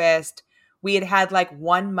breakfast. We had had like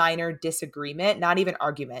one minor disagreement, not even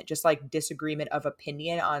argument, just like disagreement of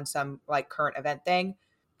opinion on some like current event thing,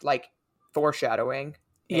 like foreshadowing.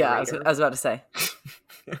 Yeah, I was about to say.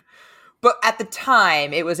 But at the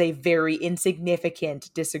time, it was a very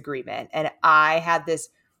insignificant disagreement. And I had this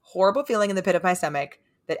horrible feeling in the pit of my stomach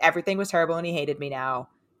that everything was terrible and he hated me now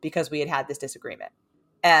because we had this disagreement.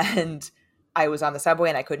 And I was on the subway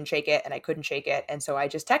and I couldn't shake it and I couldn't shake it. And so I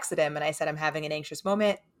just texted him and I said, I'm having an anxious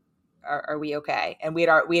moment. Are we okay? And we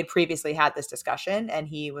had previously had this discussion, and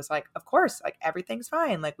he was like, of course, like everything's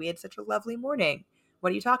fine. Like we had such a lovely morning.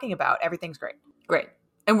 What are you talking about? Everything's great. Great.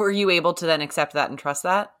 And were you able to then accept that and trust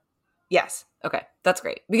that? Yes. Okay. That's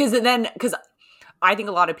great. Because I think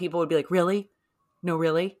a lot of people would be like, really? No,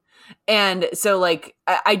 really? And so like,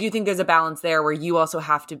 I do think there's a balance there where you also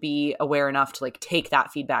have to be aware enough to like take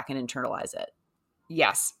that feedback and internalize it.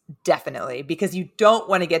 Yes, definitely. Because you don't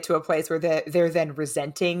want to get to a place where they're then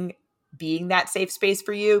resenting being that safe space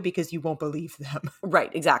for you because you won't believe them.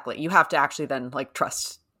 Right. Exactly. You have to actually then like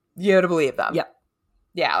trust. You have to believe them. Yeah.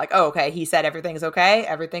 Yeah. Like, oh, okay. He said everything's okay.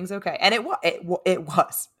 Everything's okay. And it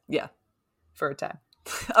was. Yeah. For a time.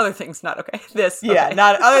 Other things not okay. Yeah, okay.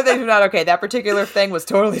 Not other things are not okay. That particular thing was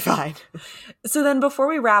totally fine. So then before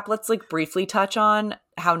we wrap, let's like briefly touch on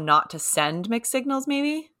how not to send mixed signals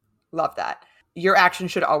maybe. Love that. Your action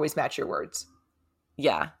should always match your words.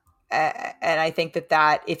 Yeah. And I think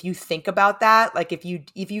that if you think about that, like if you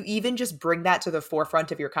even just bring that to the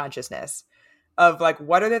forefront of your consciousness of like,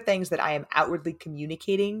 what are the things that I am outwardly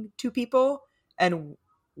communicating to people, and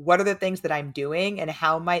what are the things that I'm doing, and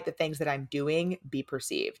how might the things that I'm doing be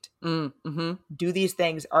perceived? Mm-hmm.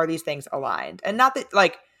 Are these things aligned? And not that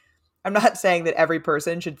like, I'm not saying that every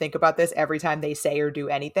person should think about this every time they say or do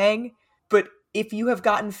anything, but if you have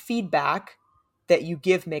gotten feedback that you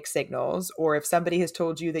give mixed signals, or if somebody has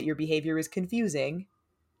told you that your behavior is confusing,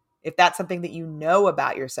 if that's something that you know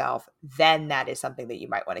about yourself, then that is something that you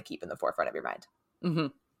might want to keep in the forefront of your mind. Mm-hmm.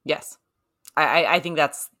 Yes. I think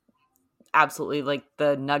that's absolutely like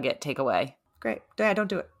the nugget takeaway. Great. Yeah, don't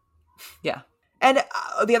do it. Yeah. And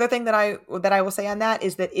the other thing that I will say on that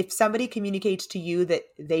is that if somebody communicates to you that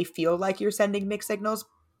they feel like you're sending mixed signals,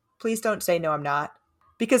 please don't say, no, I'm not.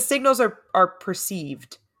 Because signals are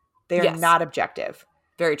perceived. They are not objective.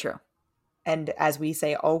 Very true. And as we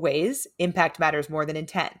say always, impact matters more than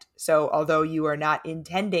intent. So although you are not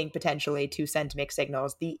intending potentially to send mixed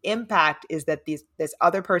signals, the impact is that this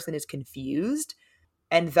other person is confused,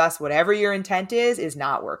 and thus whatever your intent is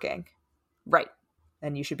not working. Right.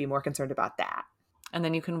 And you should be more concerned about that. And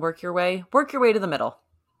then you can work your way to the middle.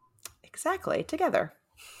 Exactly. Together.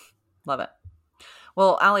 Love it.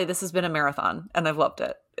 Well, Allie, this has been a marathon and I've loved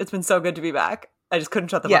it. It's been so good to be back. I just couldn't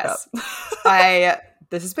shut the book up.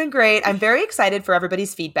 This has been great. I'm very excited for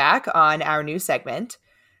everybody's feedback on our new segment.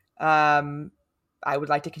 I would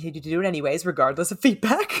like to continue to do it anyways, regardless of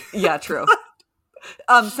feedback. Yeah, true.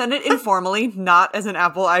 Send it informally, not as an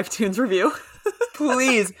Apple iTunes review.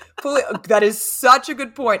 Please. That is such a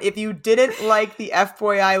good point. If you didn't like the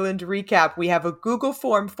F-Boy Island recap, we have a Google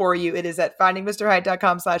form for you. It is at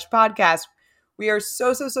findingmrheight.com/podcast. We are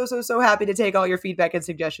so happy to take all your feedback and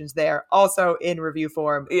suggestions there. Also in review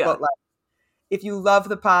form. Yeah. But if you love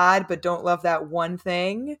the pod but don't love that one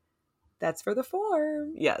thing, that's for the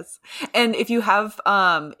form. Yes. And if you have,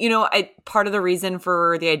 part of the reason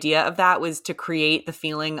for the idea of that was to create the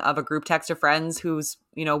feeling of a group text of friends who's,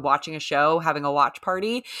 watching a show, having a watch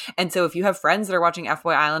party. And so if you have friends that are watching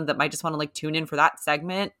F-Boy Island that might just want to tune in for that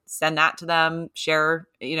segment, send that to them, share,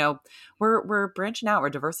 we're branching out, we're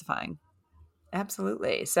diversifying.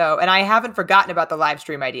 Absolutely. So, and I haven't forgotten about the live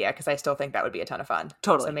stream idea because I still think that would be a ton of fun.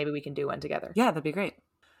 Totally. So maybe we can do one together. Yeah, that'd be great.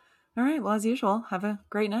 All right. Well, as usual, have a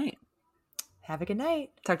great night. Have a good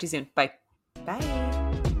night. Talk to you soon. Bye. Bye.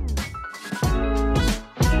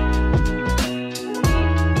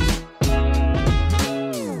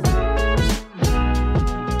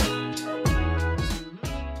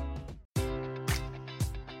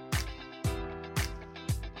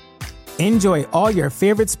 Enjoy all your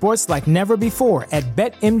favorite sports like never before at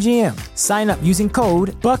BetMGM. Sign up using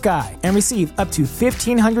code Buckeye and receive up to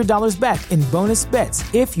 $1,500 back in bonus bets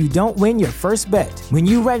if you don't win your first bet. When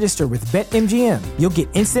you register with BetMGM, you'll get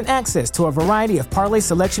instant access to a variety of parlay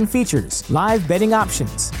selection features, live betting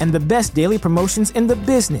options, and the best daily promotions in the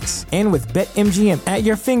business. And with BetMGM at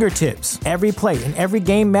your fingertips, every play and every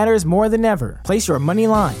game matters more than ever. Place your money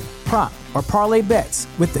line, prop, or parlay bets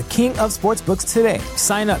with the king of sportsbooks today.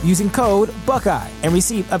 Sign up using code Buckeye and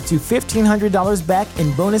receive up to $1,500 back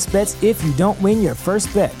in bonus bets if you don't win your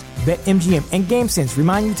first bet. BetMGM and GameSense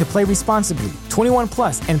remind you to play responsibly. 21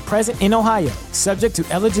 plus and present in Ohio, subject to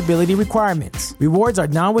eligibility requirements. Rewards are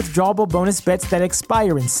non-withdrawable bonus bets that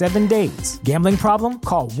expire in 7 days. Gambling problem?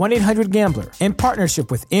 Call 1-800-GAMBLER in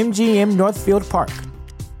partnership with MGM Northfield Park.